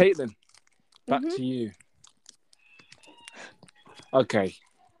 Caitlin, back Mhm. to you. Okay.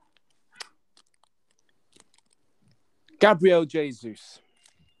 Gabriel Jesus.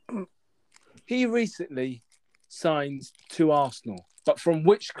 He recently signed to Arsenal, but from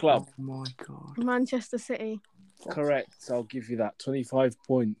which club? Oh my god. Manchester City. Correct. I'll give you that. 25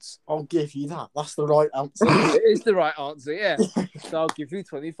 points. I'll give you that. That's the right answer. It is the right answer, yeah. So I'll give you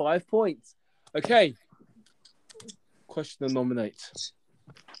 25 points. Okay. Question to nominate.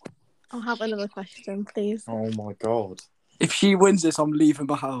 I'll have another question, please. Oh my god. If she wins this, I'm leaving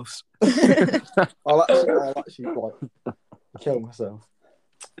the house. I'll actually like kill myself.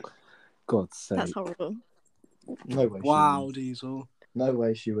 God's sake. That's horrible. No way. Wow, She wins. Diesel. No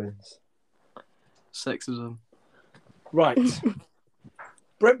way she wins. Sexism. Right.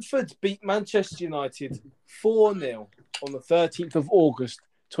 Brentford beat Manchester United 4-0 on the 13th of August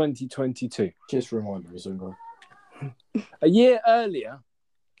 2022. Just remind me, Zunga. A year earlier,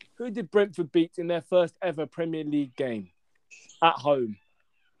 who did Brentford beat in their first ever Premier League game at home?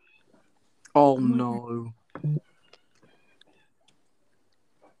 Oh no.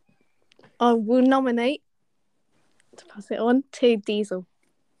 I will nominate to pass it on to Diesel.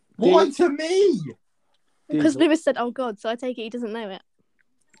 Why to me? Because Diesel. Lewis said, "Oh God," so I take it he doesn't know it.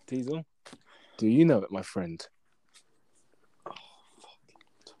 Diesel, do you know it, my friend?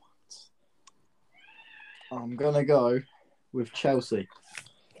 I'm gonna go with Chelsea.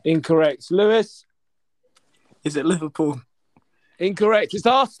 Incorrect. Lewis? Is it Liverpool? Incorrect. It's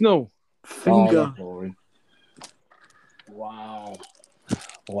Arsenal. Finger. that's boring. Wow.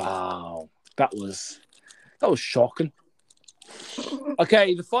 Wow. That was shocking.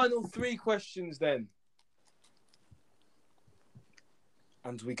 Okay, the final 3 questions then.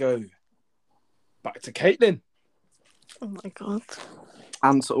 And we go back to Caitlin. Oh my God.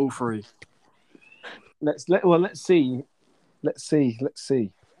 Answer all 3. Let's see. Let's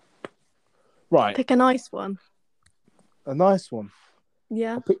see. Right. Pick a nice one. A nice one.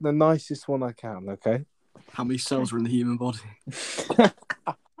 Yeah. I'll pick the nicest one I can, okay? How many cells are in the human body?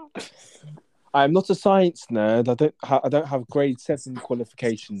 I am not a science nerd. I don't have grade 7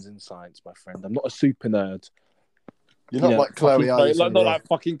 qualifications in science, my friend. I'm not a super nerd. You're not like Chloe, are you? Not like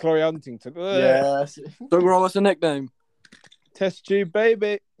fucking Chloe Huntington. Yes. Don't grow us a nickname. Test tube,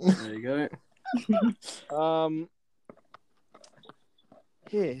 baby. There you go.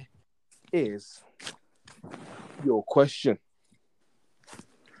 Here is your question.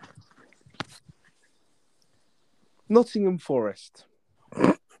 Nottingham Forest.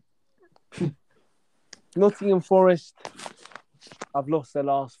 Nottingham Forest have lost their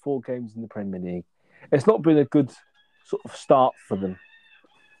last 4 games in the Premier League. It's not been a good sort of start for them.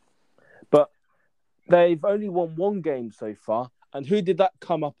 But they've only won 1 game so far. And who did that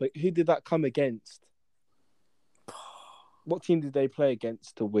come against? What team did they play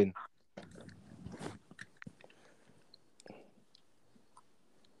against to win?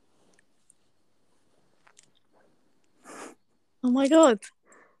 Oh my God.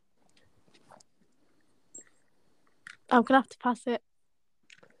 I'm gonna have to pass it.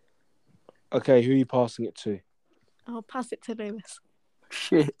 Okay, who are you passing it to? I'll pass it to Lewis.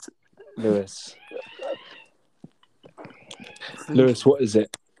 Shit. Lewis. Lewis, what is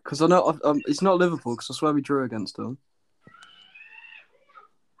it? Because I know it's not Liverpool, because I swear we drew against them.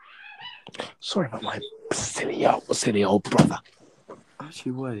 Sorry about my silly old brother.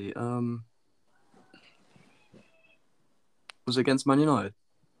 Actually, wait. Was it against Man United?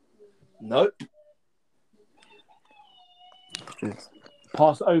 Nope. Shit.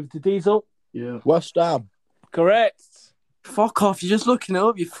 Pass it over to Diesel. Yeah. West Ham. Correct. Fuck off! You're just looking it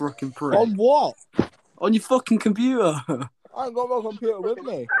up, you fucking prick. On what? On your fucking computer. I ain't got my computer with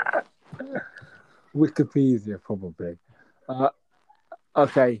me. Wikipedia, probably.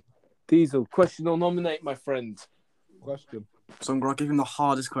 Okay. Diesel, question or nominate, my friend. Question. So I'm gonna give him the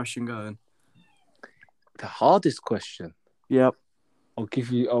hardest question going. The hardest question. Yep. I'll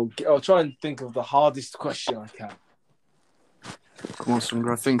try and think of the hardest question I can. Come on,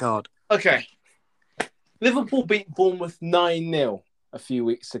 Sungra, think hard. Okay. Liverpool beat Bournemouth 9-0 a few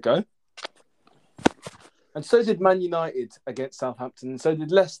weeks ago. And so did Man United against Southampton, and so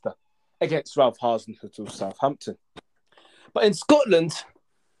did Leicester against Ralph Hasenhüttl's Southampton. But in Scotland,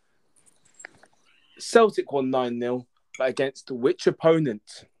 Celtic won 9-0, but against which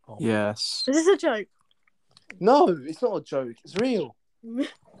opponent? Yes. Is this a joke? No, it's not a joke. It's real.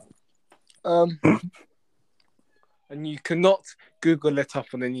 and you cannot Google it up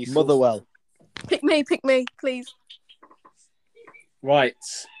on any source. Motherwell. Pick me, please. Right,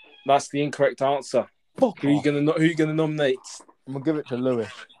 that's the incorrect answer. Fuck Who are you off. gonna nominate? I'm gonna give it to Lewis.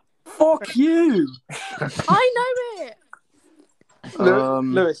 Fuck you. I know it.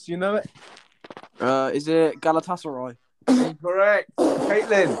 Lewis, you know it? Is it Galatasaray? Incorrect.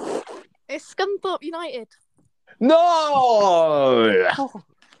 Caitlin. It's Scunthorpe United. No!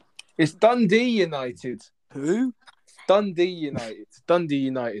 It's Dundee United. Who? Dundee United. Dundee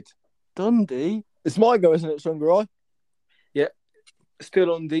United. Dundee. It's my go, isn't it, Tsungirai?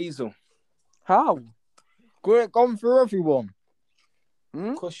 Still on diesel. How? Great, gone for everyone.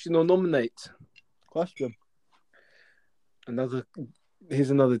 Question or nominate? Question.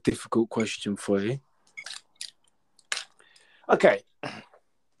 Here's another difficult question for you. Okay.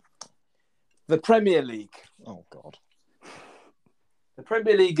 The Premier League. Oh, God. The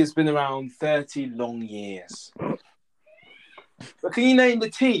Premier League has been around 30 long years. But can you name the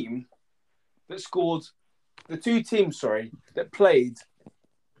team that scored, the two teams, that played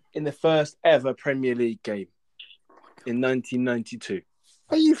in the first ever Premier League game in 1992?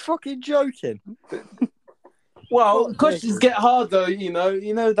 Are you fucking joking? Well, questions get harder, you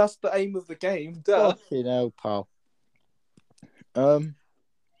know, that's the aim of the game. Duh. Fucking hell, pal.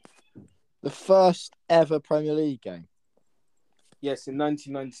 The first ever Premier League game. Yes, in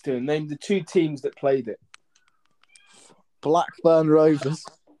 1992. Name the two teams that played it. Blackburn Rovers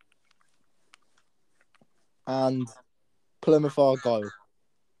and Plymouth Argyle.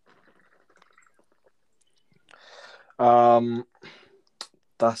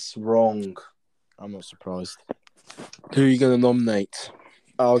 That's wrong. I'm not surprised. Who are you going to nominate?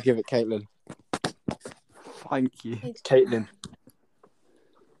 I'll give it Caitlin. Thank you. Caitlin.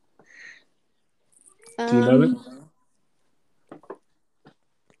 Do you know it?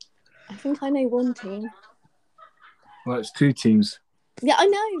 I think I know one team. Well, it's two teams. Yeah, I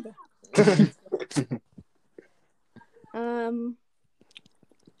know. Can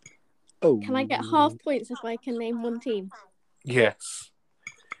I get half points if I can name one team? Yes.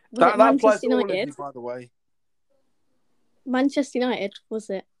 Was That it applies Manchester to all of United? you, by the way. Manchester United, was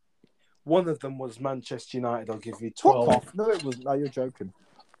it? One of them was Manchester United. I'll give you Fuck 12. off. No, it wasn't. No, you're joking.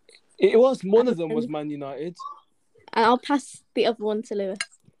 It was. One of them was Man United. And I'll pass the other one to Lewis.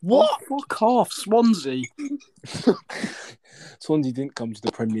 What? Oh, fuck off, Swansea. Swansea didn't come to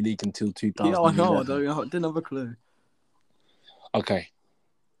the Premier League until 2000. Yeah, I know. I didn't have a clue. Okay.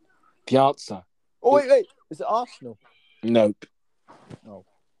 The answer. Oh, wait. Is it Arsenal? Nope. Oh.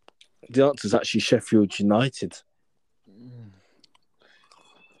 The answer is actually Sheffield United.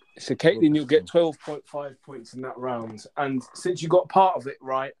 So, Caitlin, you'll get 12.5 points in that round. And since you got part of it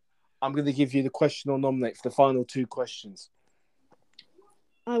right, I'm going to give you the question or nominate for the final two questions.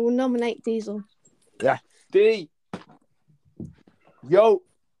 I will nominate Diesel. Yeah. D. Yo.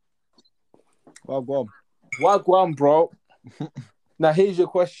 Well, go on. Wagwan, bro. Now, here's your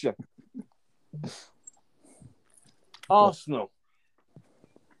question. Arsenal.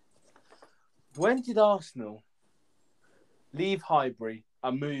 When did Arsenal leave Highbury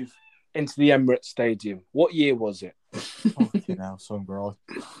and move into the Emirates Stadium? What year was it? Fucking hell, Tsungirai.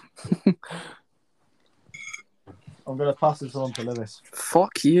 I'm going to pass this on to Lewis.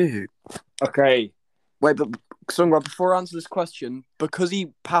 Fuck you. Okay. Wait, but Sungray, before I answer this question, because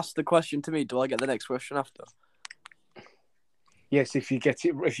he passed the question to me, do I get the next question after? Yes, if you get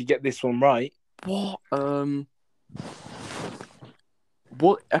this one right. What?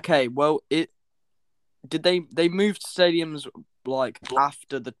 What? Okay, well, did they moved stadiums like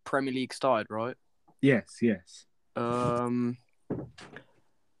after the Premier League started, right? Yes.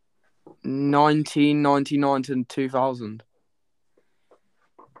 1999 to 2000.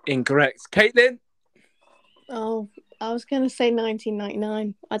 Incorrect. Caitlin? Oh, I was going to say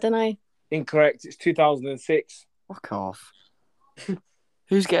 1999. I don't know. Incorrect. It's 2006. Fuck off.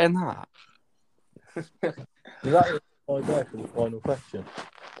 Who's getting that? Is that my go for the final question?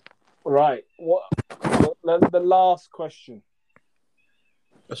 Right. What? The last question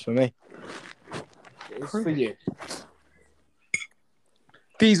That's for me. is for you.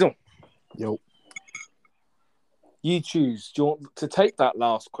 Diesel. Yo. You choose. Do you want to take that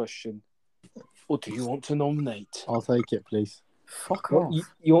last question, or do you want to nominate? I'll take it, please. Fuck off.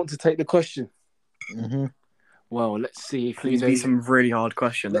 You want to take the question? Mm-hmm. Well, let's see if Please you be know. some really hard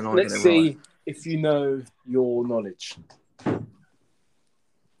question. And I'll Let's get it see right. if you know your knowledge.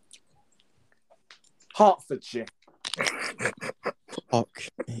 Hertfordshire. Fuck.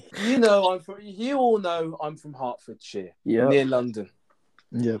 You all know I'm from Hertfordshire, Yeah. near London.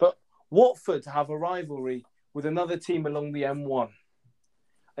 Yeah. But Watford have a rivalry with another team along the M1.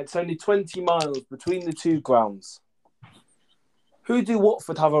 It's only 20 miles between the two grounds. Who do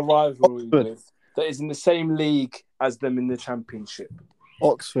Watford have a rivalry Oxford. with that is in the same league as them in the Championship?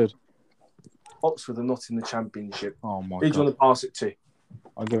 Oxford. Oxford are not in the Championship. Oh my Who do you god. want to pass it to?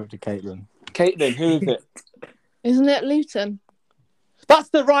 I'll give it to Caitlin. Caitlin, who is it? Isn't it Luton? That's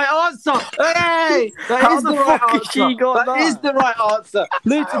the right answer. Hey, How the fuck has she got That is the right answer.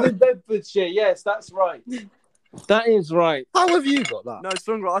 Luton and Bedfordshire. Yes, that's right. That is right. How have you got that? No,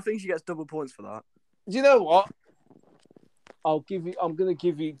 Tsungirai, I think she gets double points for that. Do you know what? I'm going to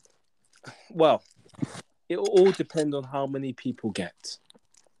give you. Well, it will all depend on how many people get.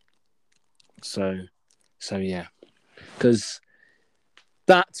 So yeah, because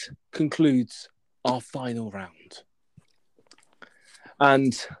that concludes our final round.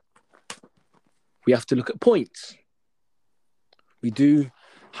 And we have to look at points. We do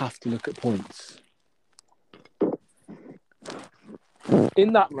have to look at points.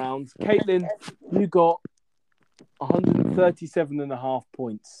 In that round, Caitlin, you got 137.5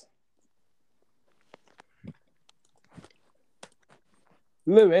 points.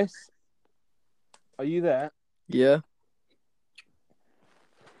 Lewis, are you there? Yeah.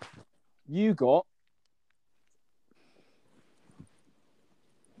 You got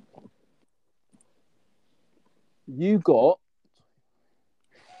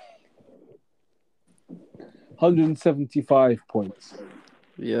 175 points.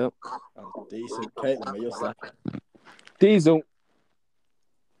 Yeah. Oh, decent. Caitlin, but you're second. Diesel,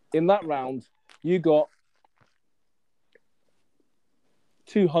 in that round, you got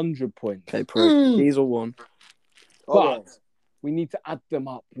 200 points. Okay, prick. Diesel won. But we need to add them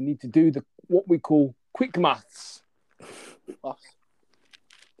up. We need to do what we call quick maths.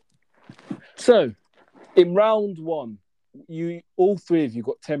 So, in round one, all three of you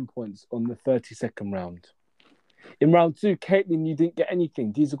got 10 points on the 32nd round. In round two, Caitlin, you didn't get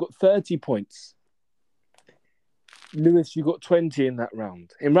anything. Diesel got 30 points. Lewis, you got 20 in that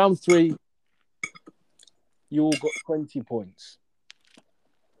round. In round three, you all got 20 points.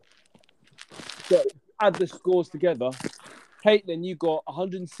 So, add the scores together. Caitlin, you got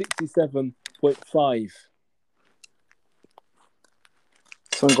 167.5.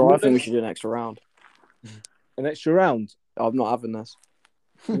 Tsungirai, I think we should do an extra round. An extra round? I'm not having this.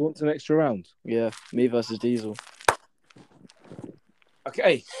 You want an extra round? Yeah, me versus Diesel.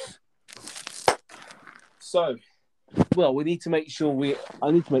 Okay. So, well, we need to make sure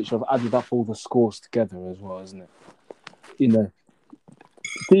I need to make sure I've added up all the scores together as well, isn't it? You know.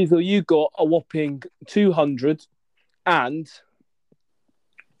 Diesel, you got a whopping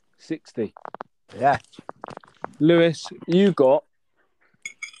 260. Yeah. Lewis, you got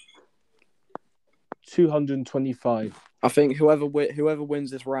 225. I think whoever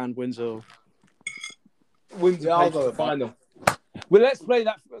wins this round wins all. Wins Yeah, I'll the go with that. final. Well, let's play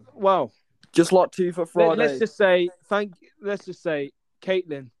that. Well, Just like 2 for Friday. let's just say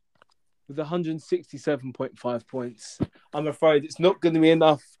Caitlin with 167.5 points. I'm afraid it's not going to be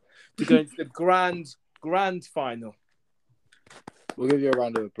enough to go into the grand final. We'll give you a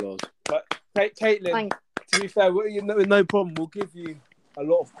round of applause. But Caitlin, to be fair, no problem. We'll give you a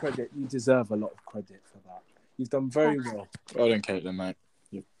lot of credit. You deserve a lot of credit for that. You've done very well. Well done, Caitlin, mate.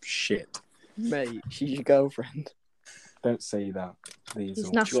 You shit. Mate, she's your girlfriend. Don't say that, please.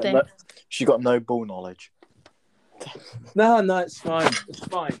 He's nasty. She got no ball knowledge. No, it's fine. It's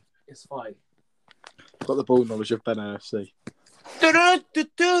fine. Got the ball knowledge of Ben AFC. Okay,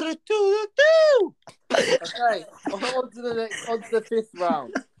 on to the fifth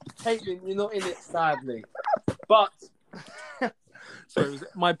round. Caitlin, you're not in it, sadly. But sorry, was it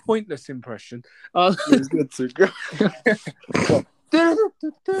my pointless impression? It was good to go.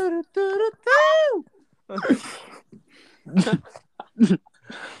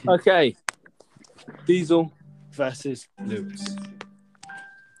 Okay, Diesel versus Lewis.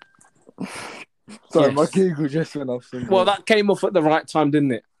 Sorry, Yes. my Google just went off. Well, that came off at the right time,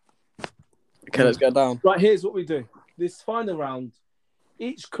 didn't it? Okay, let's get down. Right, here's what we do. This final round,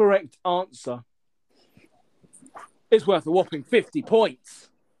 each correct answer is worth a whopping 50 points.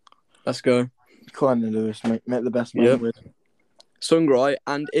 Let's go. Kind of Lewis, make the best man Yep. with. Tsungirai,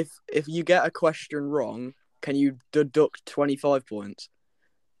 and if you get a question wrong, can you deduct 25 points?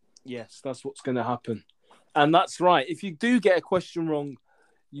 Yes, that's what's going to happen. And that's right. If you do get a question wrong,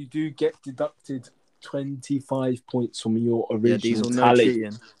 you do get deducted 25 points from your original Diesel, no tally.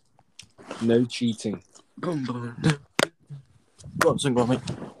 cheating. No cheating. Go on, Tsungirai, mate.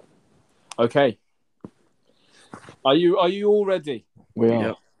 Okay. Are you all ready? We are.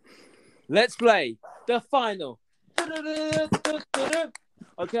 Yep. Let's play the final.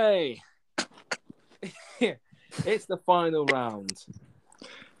 Okay. It's the final round.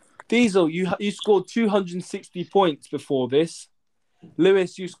 Diesel, you scored 260 points before this.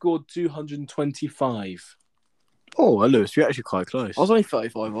 Lewis, you scored 225. Oh, Lewis, you're actually quite close. I was only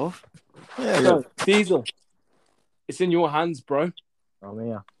 35 off. Yeah, So, Diesel, it's in your hands, bro. I'm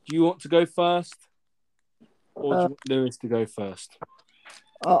here. Do you want to go first? Or do you want Lewis to go first?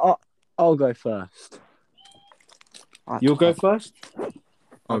 I'll go first. You'll go first?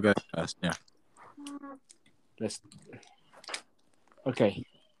 I'll go first, yeah. Okay.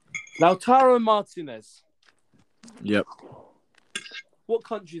 Lautaro Martinez. Yep. What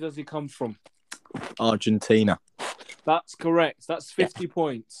country does he come from? Argentina. That's correct. That's 50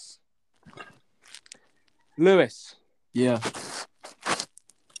 points. Lewis, Yeah.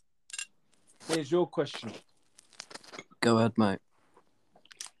 here's your question. Go ahead, mate.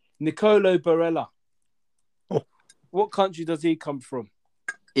 Nicolo Barella. Oh. What country does he come from?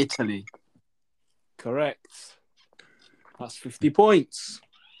 Italy. Correct. That's 50 points.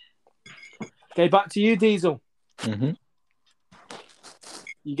 Okay, back to you, Diesel. Mm-hmm.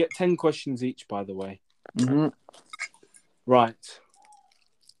 You get 10 questions each, by the way. Mm-hmm. Right.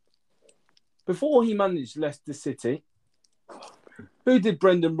 Before he managed Leicester City, who did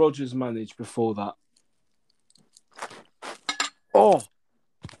Brendan Rodgers manage before that? Oh.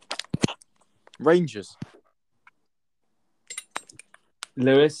 Rangers.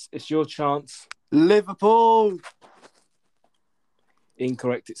 Lewis, it's your chance. Liverpool.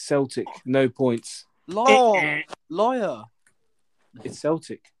 Incorrect. It's Celtic. No points. Liar. Liar. It's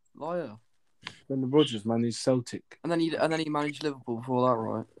Celtic. Liar. Brendan Rodgers managed Celtic. And then he managed Liverpool before that,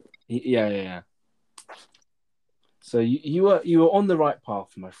 right? Yeah. So you were on the right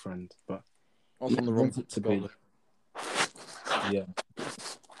path, my friend, but I was on the wrong want it to be. Yeah.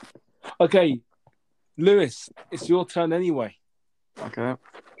 Okay, Lewis, it's your turn anyway. Okay.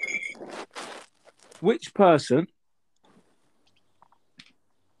 Which person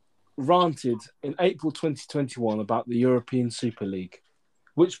ranted in April 2021 about the European Super League?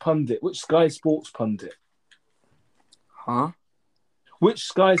 Which pundit? Which Sky Sports pundit? Huh? Which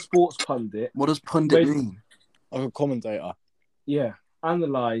Sky Sports pundit? What does pundit Wait. mean? Like a commentator. Yeah,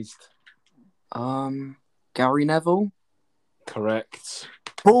 analysed. Gary Neville. Correct.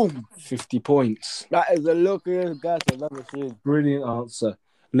 Boom. 50 points. That is the luckiest guess I've ever seen. Brilliant answer.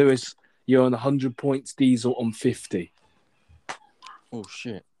 Lewis, you're on 100 points. Diesel on 50. Oh,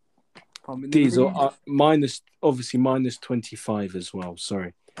 shit. Diesel minus 25 as well.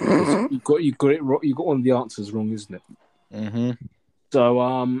 Sorry, you got it wrong. You got one of the answers wrong, isn't it? Mm-hmm.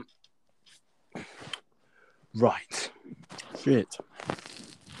 So right. Shit.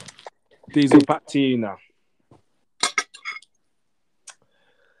 Diesel, back to you now.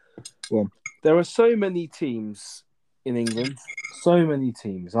 Go on. There are so many teams in England. So many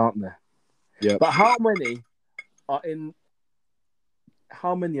teams, aren't there? Yeah. But how many are in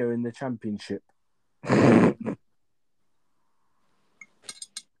the Championship?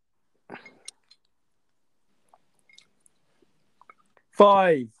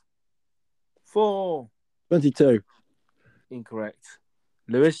 5, 4. 22. Incorrect.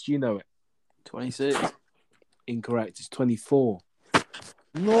 Lewis, do you know it? 26. Incorrect. It's 24.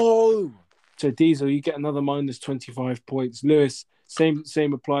 No. So Diesel, you get another minus 25 points. Lewis, same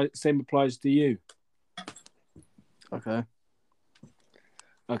applies to you. Okay.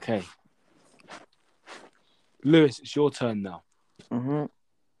 Okay. Lewis, it's your turn now. Mm-hmm.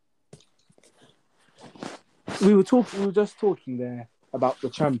 We were just talking there about the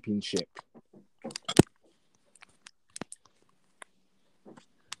Championship.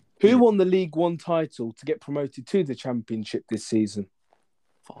 Who won the League One title to get promoted to the Championship this season?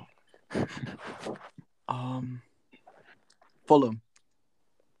 Fulham.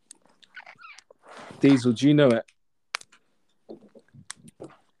 Diesel, do you know it?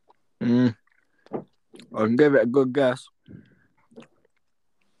 I can give it a good guess.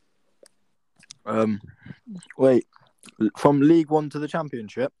 Wait. From League One to the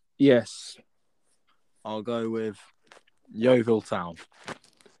Championship, Yes. I'll go with Yeovil Town.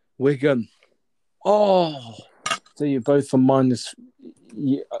 Wigan. Oh. So you're both on minus.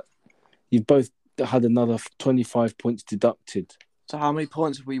 You've both had another 25 points deducted. So how many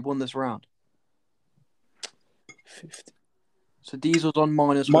points have we won this round? 50. So Diesel's on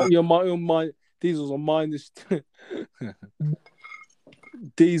minus one. Diesel's on minus.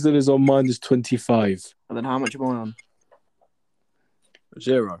 Diesel is on minus 25. And then how much am I on?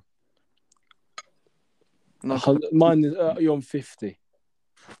 0. No, Minus, you're on 50.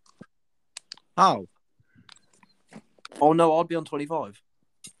 How? oh no, I'd be on 25.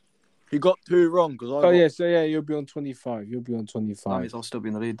 You got 2 wrong because I. You'll be on 25. You'll be on 25. That means I'll still be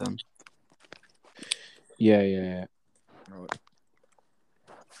in the lead then. Yeah.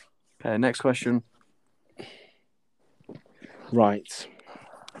 Okay, next question. Right.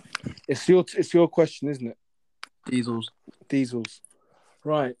 It's your question, isn't it? Diesels.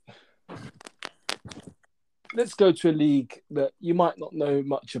 Right. Let's go to a league that you might not know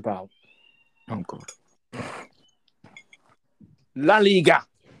much about. Oh God. La Liga.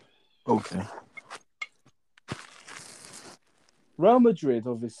 Okay. Real Madrid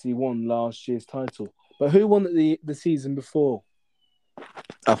obviously won last year's title, but who won it the season before?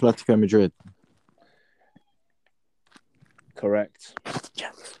 Atletico Madrid. Correct.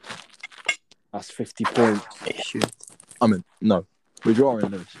 That's 50 points. I mean, no. We're drawing,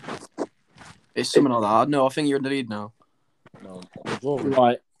 Lewis. It's something like that. No, I think you're in the lead now. No. We're drawing.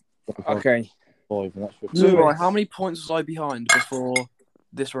 Right. Okay. 5, and that's 50. Lewis. Right, how many points was I behind before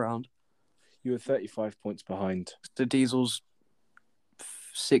this round? You were 35 points behind. The Diesel's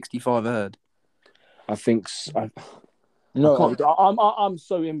 65 ahead. I think. No, I'm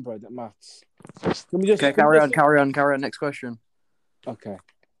so inbred at maths. Can we just Okay, carry on. Next question. Okay.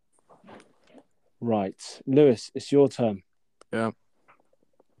 Right, Lewis, it's your turn. Yeah.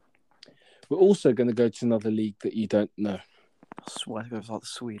 We're also going to go to another league that you don't know. I swear to God, it's like the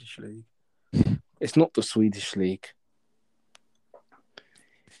Swedish league. It's not the Swedish league.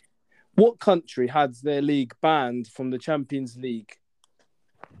 What country had their league banned from the Champions League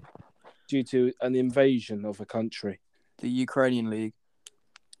due to an invasion of a country? The Ukrainian league.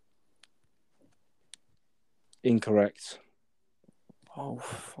 Incorrect. Oh,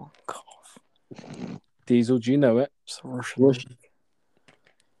 fuck off. Diesel, do you know it? It's the Russian league.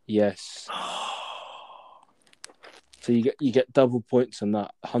 Yes. So you get double points on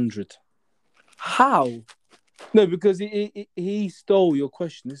that, 100. How? No, because he stole your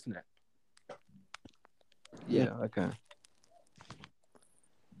question, isn't it? Yeah, okay.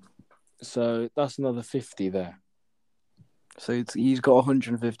 So that's another 50 there. So he's got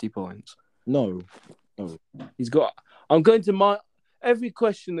 150 points. no. He's got. I'm going to every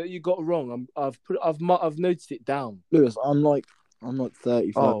question that you got wrong. I've noted it down. Lewis, I'm like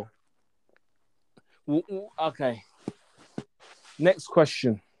 35. Oh, Okay. Next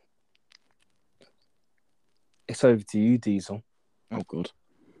question. It's over to you, Diesel. Oh God.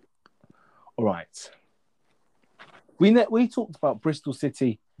 All right. We talked about Bristol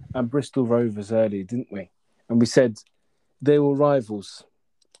City and Bristol Rovers earlier, didn't we? And we said they were rivals.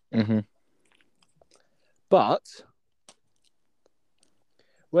 Mm-hmm. But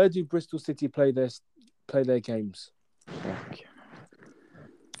where do Bristol City play their games? Okay.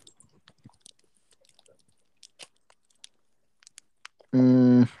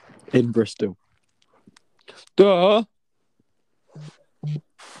 In Bristol. Duh.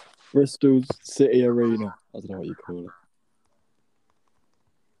 Bristol City Arena. I don't know what you call it.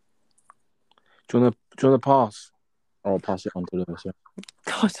 Do you wanna pass? I'll pass it on to Lewis. Yeah.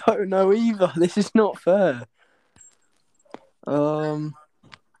 I don't know either. This is not fair. I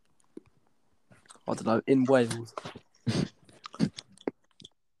don't know. In Wales.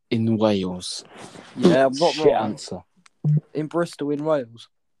 In Wales. Yeah, I'm not Shit wrong. answer. In Bristol, in Wales.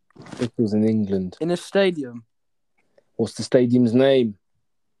 It was in England. In a stadium. What's the stadium's name?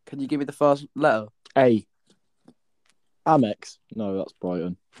 Can you give me the first letter? A. Amex. No, that's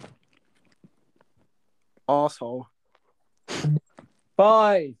Brighton. Arsehole.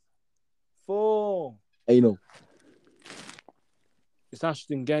 5, 4. Anal. It's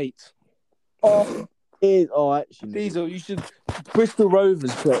Ashton Gate. Oh, actually. Diesel, you should. Bristol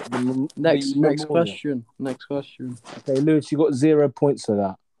Rovers play at the Next Memorial. question. Next question. Okay, Lewis, you got 0 points for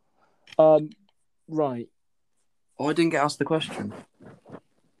that. Right. Oh, I didn't get asked the question.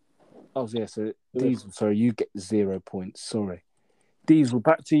 Oh yeah, so Diesel, sorry, you get 0 points. Sorry. Diesel,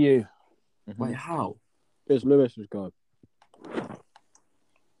 back to you. Mm-hmm. Wait, how? It's Lewis's go.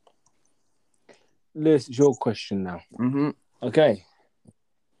 Lewis, it's your question now. Mm-hmm. Okay.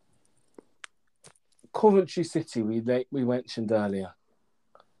 Coventry City, we mentioned earlier.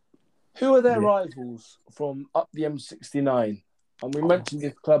 Who are their rivals from up the M69? And we mentioned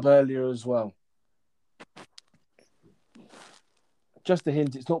this club earlier as well. Just a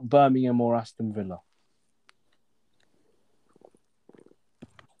hint, it's not Birmingham or Aston Villa.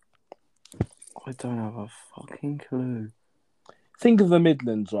 I don't have a fucking clue. Think of the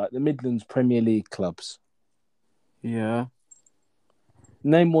Midlands, right? The Midlands Premier League clubs. Yeah.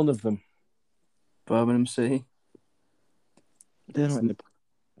 Name one of them. Birmingham City. They're not in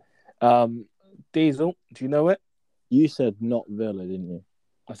the... Diesel, do you know it? You said not Villa, didn't you?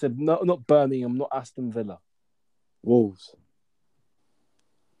 I said not Birmingham, not Aston Villa. Wolves.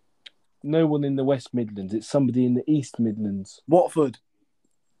 No one in the West Midlands. It's somebody in the East Midlands. Watford.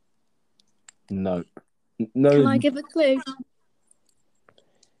 No. No. Can I give a clue?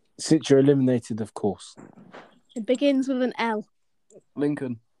 Since you're eliminated, of course. It begins with an L.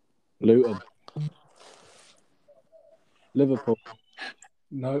 Lincoln. Luton. Liverpool.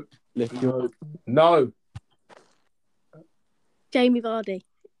 No. No. No. Jamie Vardy.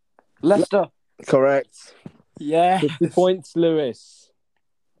 Leicester. Correct. Yeah. 50 points, Lewis.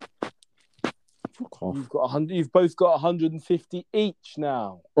 Fuck off. You've got 100. You've both got 150 each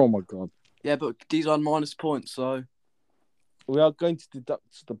now. Oh my god. Yeah, but these are minus points, so We are going to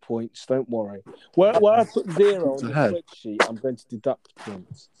deduct the points. Don't worry. Where I put 0 on the Ahead. spreadsheet, I'm going to deduct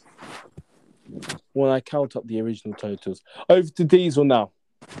points when I count up the original totals. Over to Diesel now.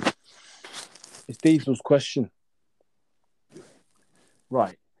 It's Diesel's question.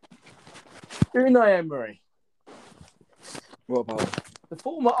 Right. Unai Emery, what about the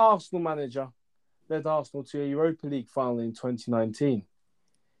former Arsenal manager, led Arsenal to a Europa League final in 2019.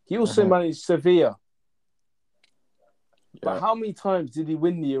 He also managed Sevilla. But how many times did he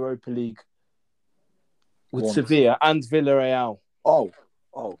win the Europa League with Once. Sevilla and Villarreal?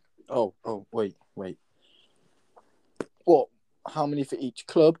 Wait. What? How many for each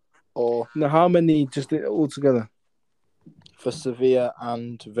club? Or No, how many just altogether? for Sevilla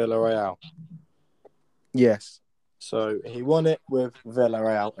and Villarreal? Yes. So he won it with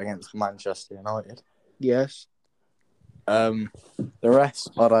Villarreal against Manchester United. Yes. The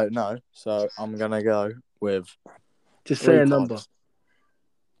rest I don't know. So I'm gonna go with Just 3 say a times. number.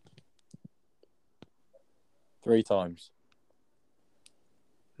 3 times.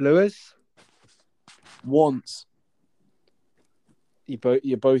 Lewis, once?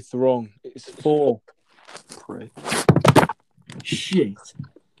 you're both wrong. It's 4. Shit.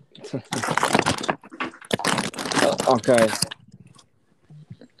 Okay.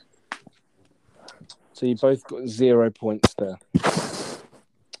 So you both got 0 points there.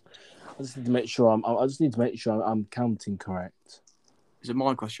 I just need to make sure I'm counting correct. Is it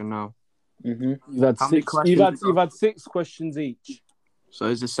my question now? Mm-hmm. You've had How many 6. questions You've had 6 questions each. So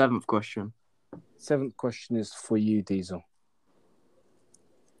is the 7th question? 7th question is for you, Diesel.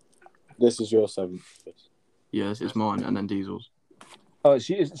 This is your 7th. Yes, it's mine, and then Diesel's. Oh, it's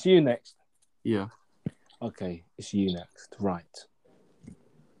you next. Yeah. Okay, it's you next. Right.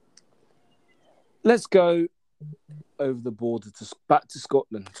 Let's go over the border back to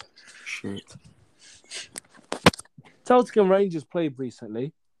Scotland. Shit. Celtic and Rangers played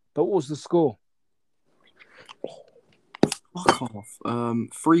recently, but what was the score? Fuck off.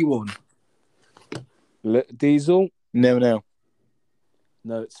 3-1. Diesel? 0-0.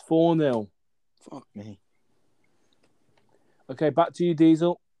 No, it's 4-0. Fuck me. Okay, back to you,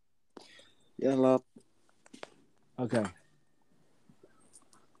 Diesel. Yeah, lad. Okay.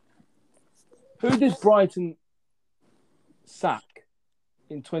 Who did Brighton sack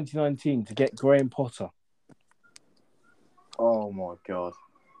in 2019 to get Graham Potter? Oh my god.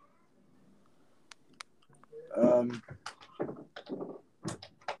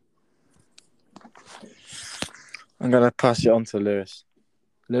 I'm gonna pass it on to Lewis.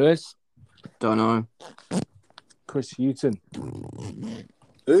 Lewis? Don't know. Chris Hughton.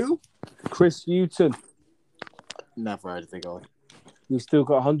 Who? Chris Hughton. Never heard of the guy. You've still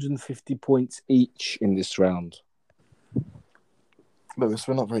got 150 points each in this round. Lewis,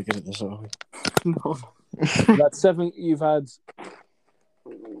 we're not very good at this, are we? No. That's 7. You've had.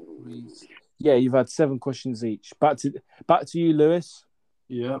 Yeah, you've had 7 questions each. Back to you, Lewis.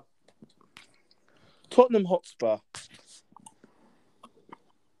 Yeah. Tottenham Hotspur.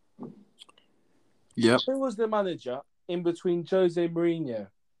 Yep. Who was the manager in between Jose Mourinho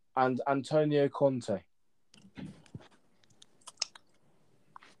and Antonio Conte?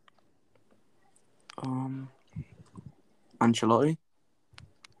 Ancelotti.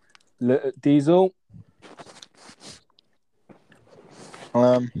 Diesel.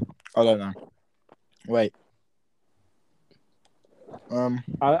 I don't know. Wait.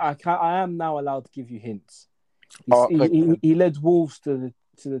 I am now allowed to give you hints. Oh, He led Wolves to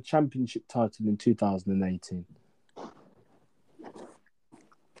the championship title in 2018.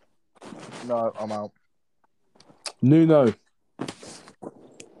 No, I'm out. Nuno.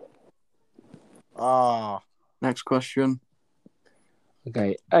 Next question.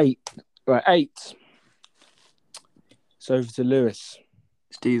 Okay, 8. Right, 8. So over to Lewis.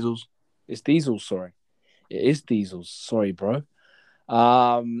 It's Diesel's. It's Diesel's, sorry. It is Diesel's. Sorry, bro.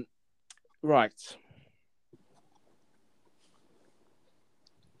 Right.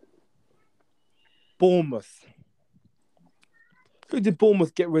 Bournemouth. Who did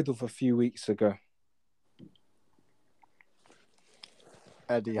Bournemouth get rid of a few weeks ago?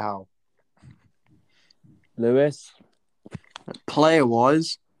 Eddie Howe. Lewis.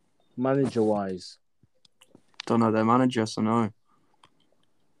 Player-wise, Manager-wise. don't know their manager, so no.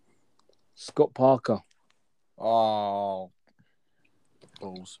 Scott Parker. Oh.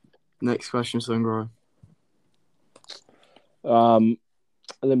 Balls. Next question, Tsungirai.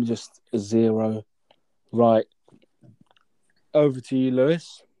 Let me just zero. Right. Over to you,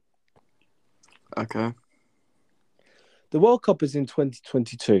 Lewis. Okay. The World Cup is in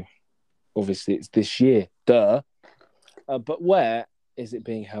 2022. Obviously, it's this year. Duh. But where is it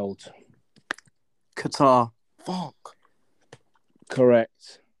being held? Qatar. Fuck.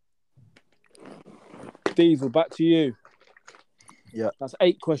 Correct. Diesel, back to you. Yeah. That's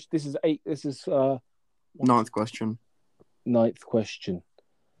 8 questions. This is 8. This is Ninth question. 9th question.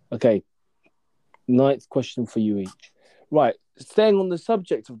 Okay. 9th question for you each. Right. Staying on the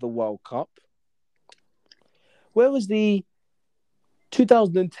subject of the World Cup. Where was the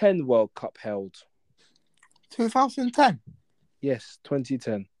 2010 World Cup held? 2010. Yes,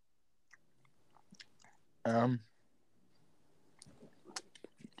 2010.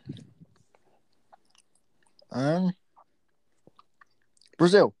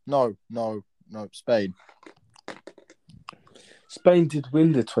 Brazil. No. Spain. Spain did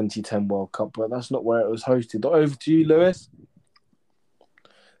win the 2010 World Cup, but that's not where it was hosted. Over to you, Lewis.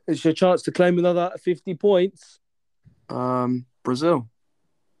 It's your chance to claim another 50 points. Brazil.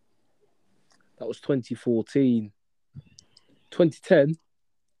 That was 2014. 2010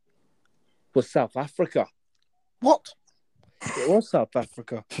 was South Africa. What? It was South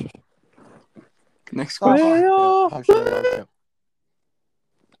Africa. Next Oh, question. how should I write it?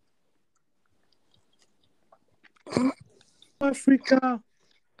 Africa.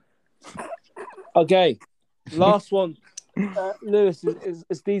 Okay, last one. Lewis,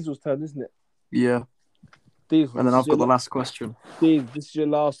 it's Diesel's turn, isn't it? Yeah. Diesel, And then I've got the last question. Diesel, this is your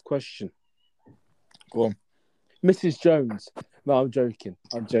last question. Go on. Mrs. Jones. No, I'm joking.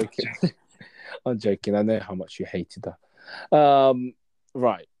 I'm joking. I know how much you hated her.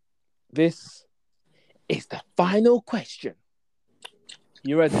 Right. This is the final question.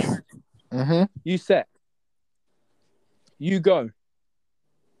 You ready? Mm-hmm. You set. You go.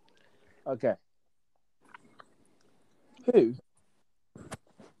 Okay. Who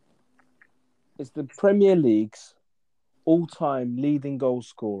is the Premier League's all-time leading goal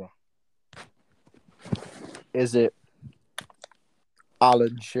scorer? Is it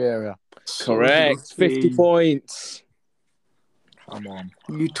Alan Shearer? Correct. 50 points. Come on.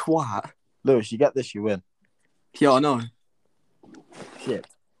 You twat. Lewis, you get this, you win. Yeah, I know. Shit.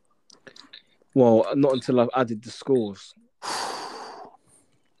 Well, not until I've added the scores.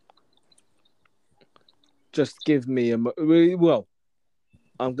 Just give me well,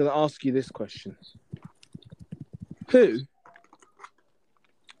 I'm going to ask you this question. Who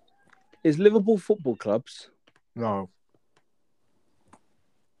is Liverpool Football Club's No.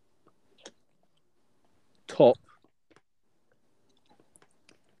 top?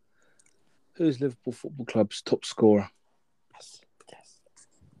 Who is Liverpool Football Club's top scorer? Yes.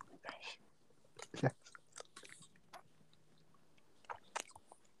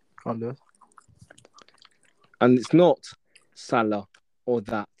 Come on, Lewis. And it's not Salah or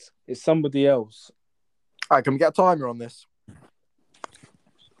that. It's somebody else. All right, can we get a timer on this?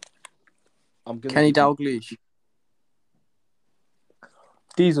 I'm gonna Kenny Dalglish.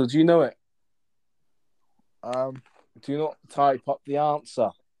 Diesel, do you know it? Um, Do not type up the answer.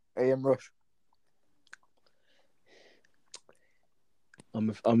 Ian Rush.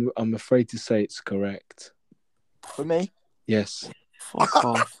 I'm afraid to say it's correct. For me? Yes. Fuck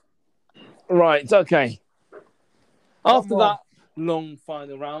off. Right, okay. After Come on. that long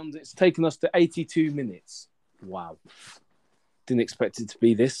final round, it's taken us to 82 minutes. Wow. Didn't expect it to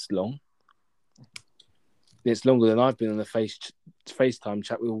be this long. It's longer than I've been on a FaceTime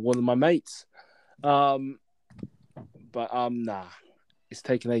chat with one of my mates. Nah. It's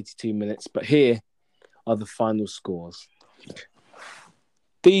taken 82 minutes. But here are the final scores.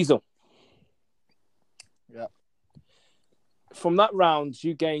 Diesel. Yeah. From that round,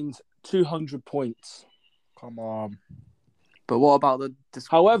 you gained 200 points. Come on. But what about the...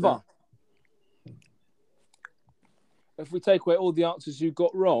 However, if we take away all the answers you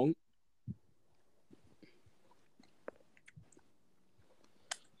got wrong,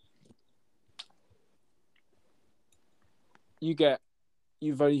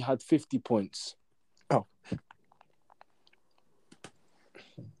 you've only had 50 points. Oh.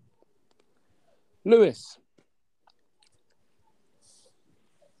 Lewis,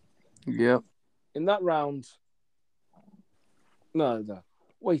 Yep. in that round, no.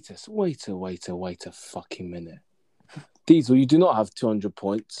 Wait a fucking minute. Diesel, you do not have 200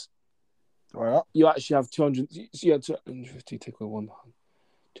 points. Why not? You actually have 200. You had 250. Take away 100.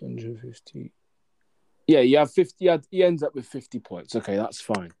 250. Yeah, you have 50. He ends up with 50 points. Okay, that's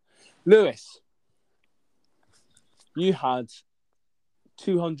fine. Lewis, you had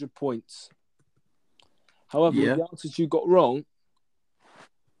 200 points. However, Yeah. the answers you got wrong,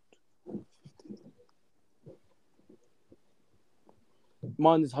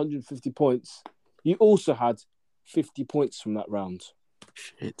 minus 150 points. You also had 50 points from that round.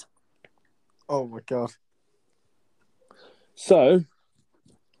 Shit. Oh my god. So,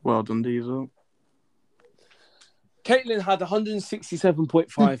 Well done, Diesel. Caitlin had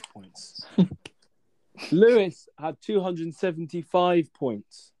 167.5 points. Lewis had 275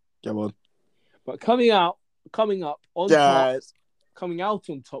 points. Go on. But coming out on top, Yes. coming out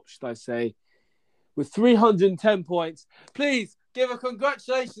on top, should I say, with 310 points. Please give a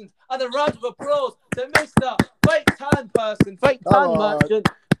congratulations and a round of applause to Mr. Fake Tan Person, Fake Come Tan on. Merchant.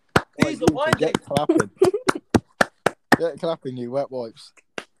 Wait, These are you winding. get clapping. Get clapping, you wet wipes.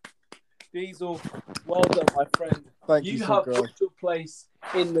 Diesel, well done, my friend. Thank You you, have Tsungirai. booked your place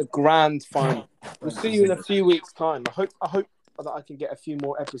in the grand final. We'll see you in a few weeks' time. I hope that I can get a few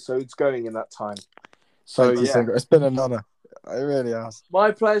more episodes going in that time. So Thank you, yeah, Tsungirai. It's been an honour. It really has.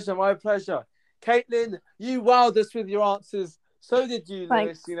 my pleasure, my pleasure. Caitlin, you wowed us with your answers. So did you, Lewis.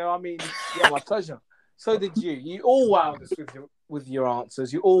 Thanks. You know, I mean, yeah, my pleasure. So did you. You all wowed us with your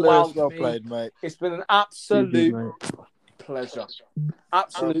answers. You all Lewis, wowed well me. played, mate. It's been an You absolute did, mate. pleasure.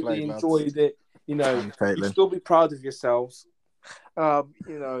 Absolutely Well played, lads. enjoyed it. You know, And Caitlin. you still be proud of yourselves. You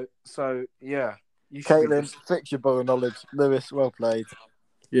know, so yeah. You should be Caitlin, just- fix your ball knowledge. Lewis, well played.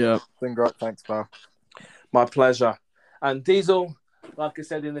 Yeah. Tsungirai, thanks, pal. My pleasure. And Diesel, like I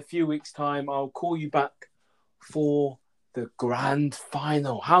said, in a few weeks' time, I'll call you back for the grand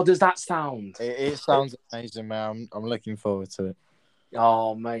final. How does that sound? It sounds amazing, man. I'm looking forward to it.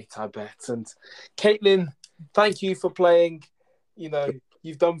 Oh, mate, I bet. And Caitlin, thank you for playing. You know,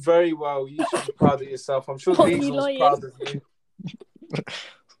 you've done very well. You should be proud of yourself. I'm sure What are you Diesel's lying? proud of you.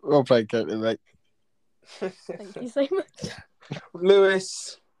 Well played, Caitlin, mate. Thank you so much.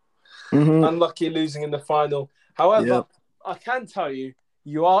 Lewis, Mm-hmm. unlucky losing in the final. However, Yep. I can tell you,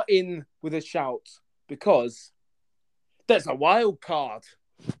 you are in with a shout because there's a wild card.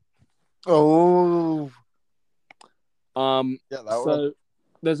 Oh, Yeah, that one. so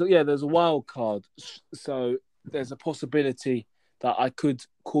there's a wild card. So there's a possibility that I could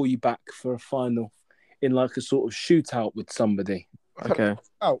call you back for a final in like a sort of shootout with somebody. Okay.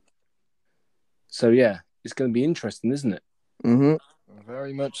 So yeah, it's going to be interesting, isn't it? Mm-hmm.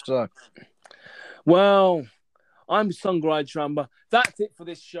 Very much so. Well, I'm Tsungirai Chiramba. That's it for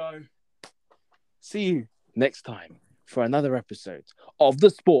this show. See you next time for another episode of the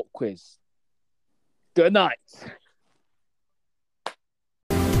Sport Quiz. Good night.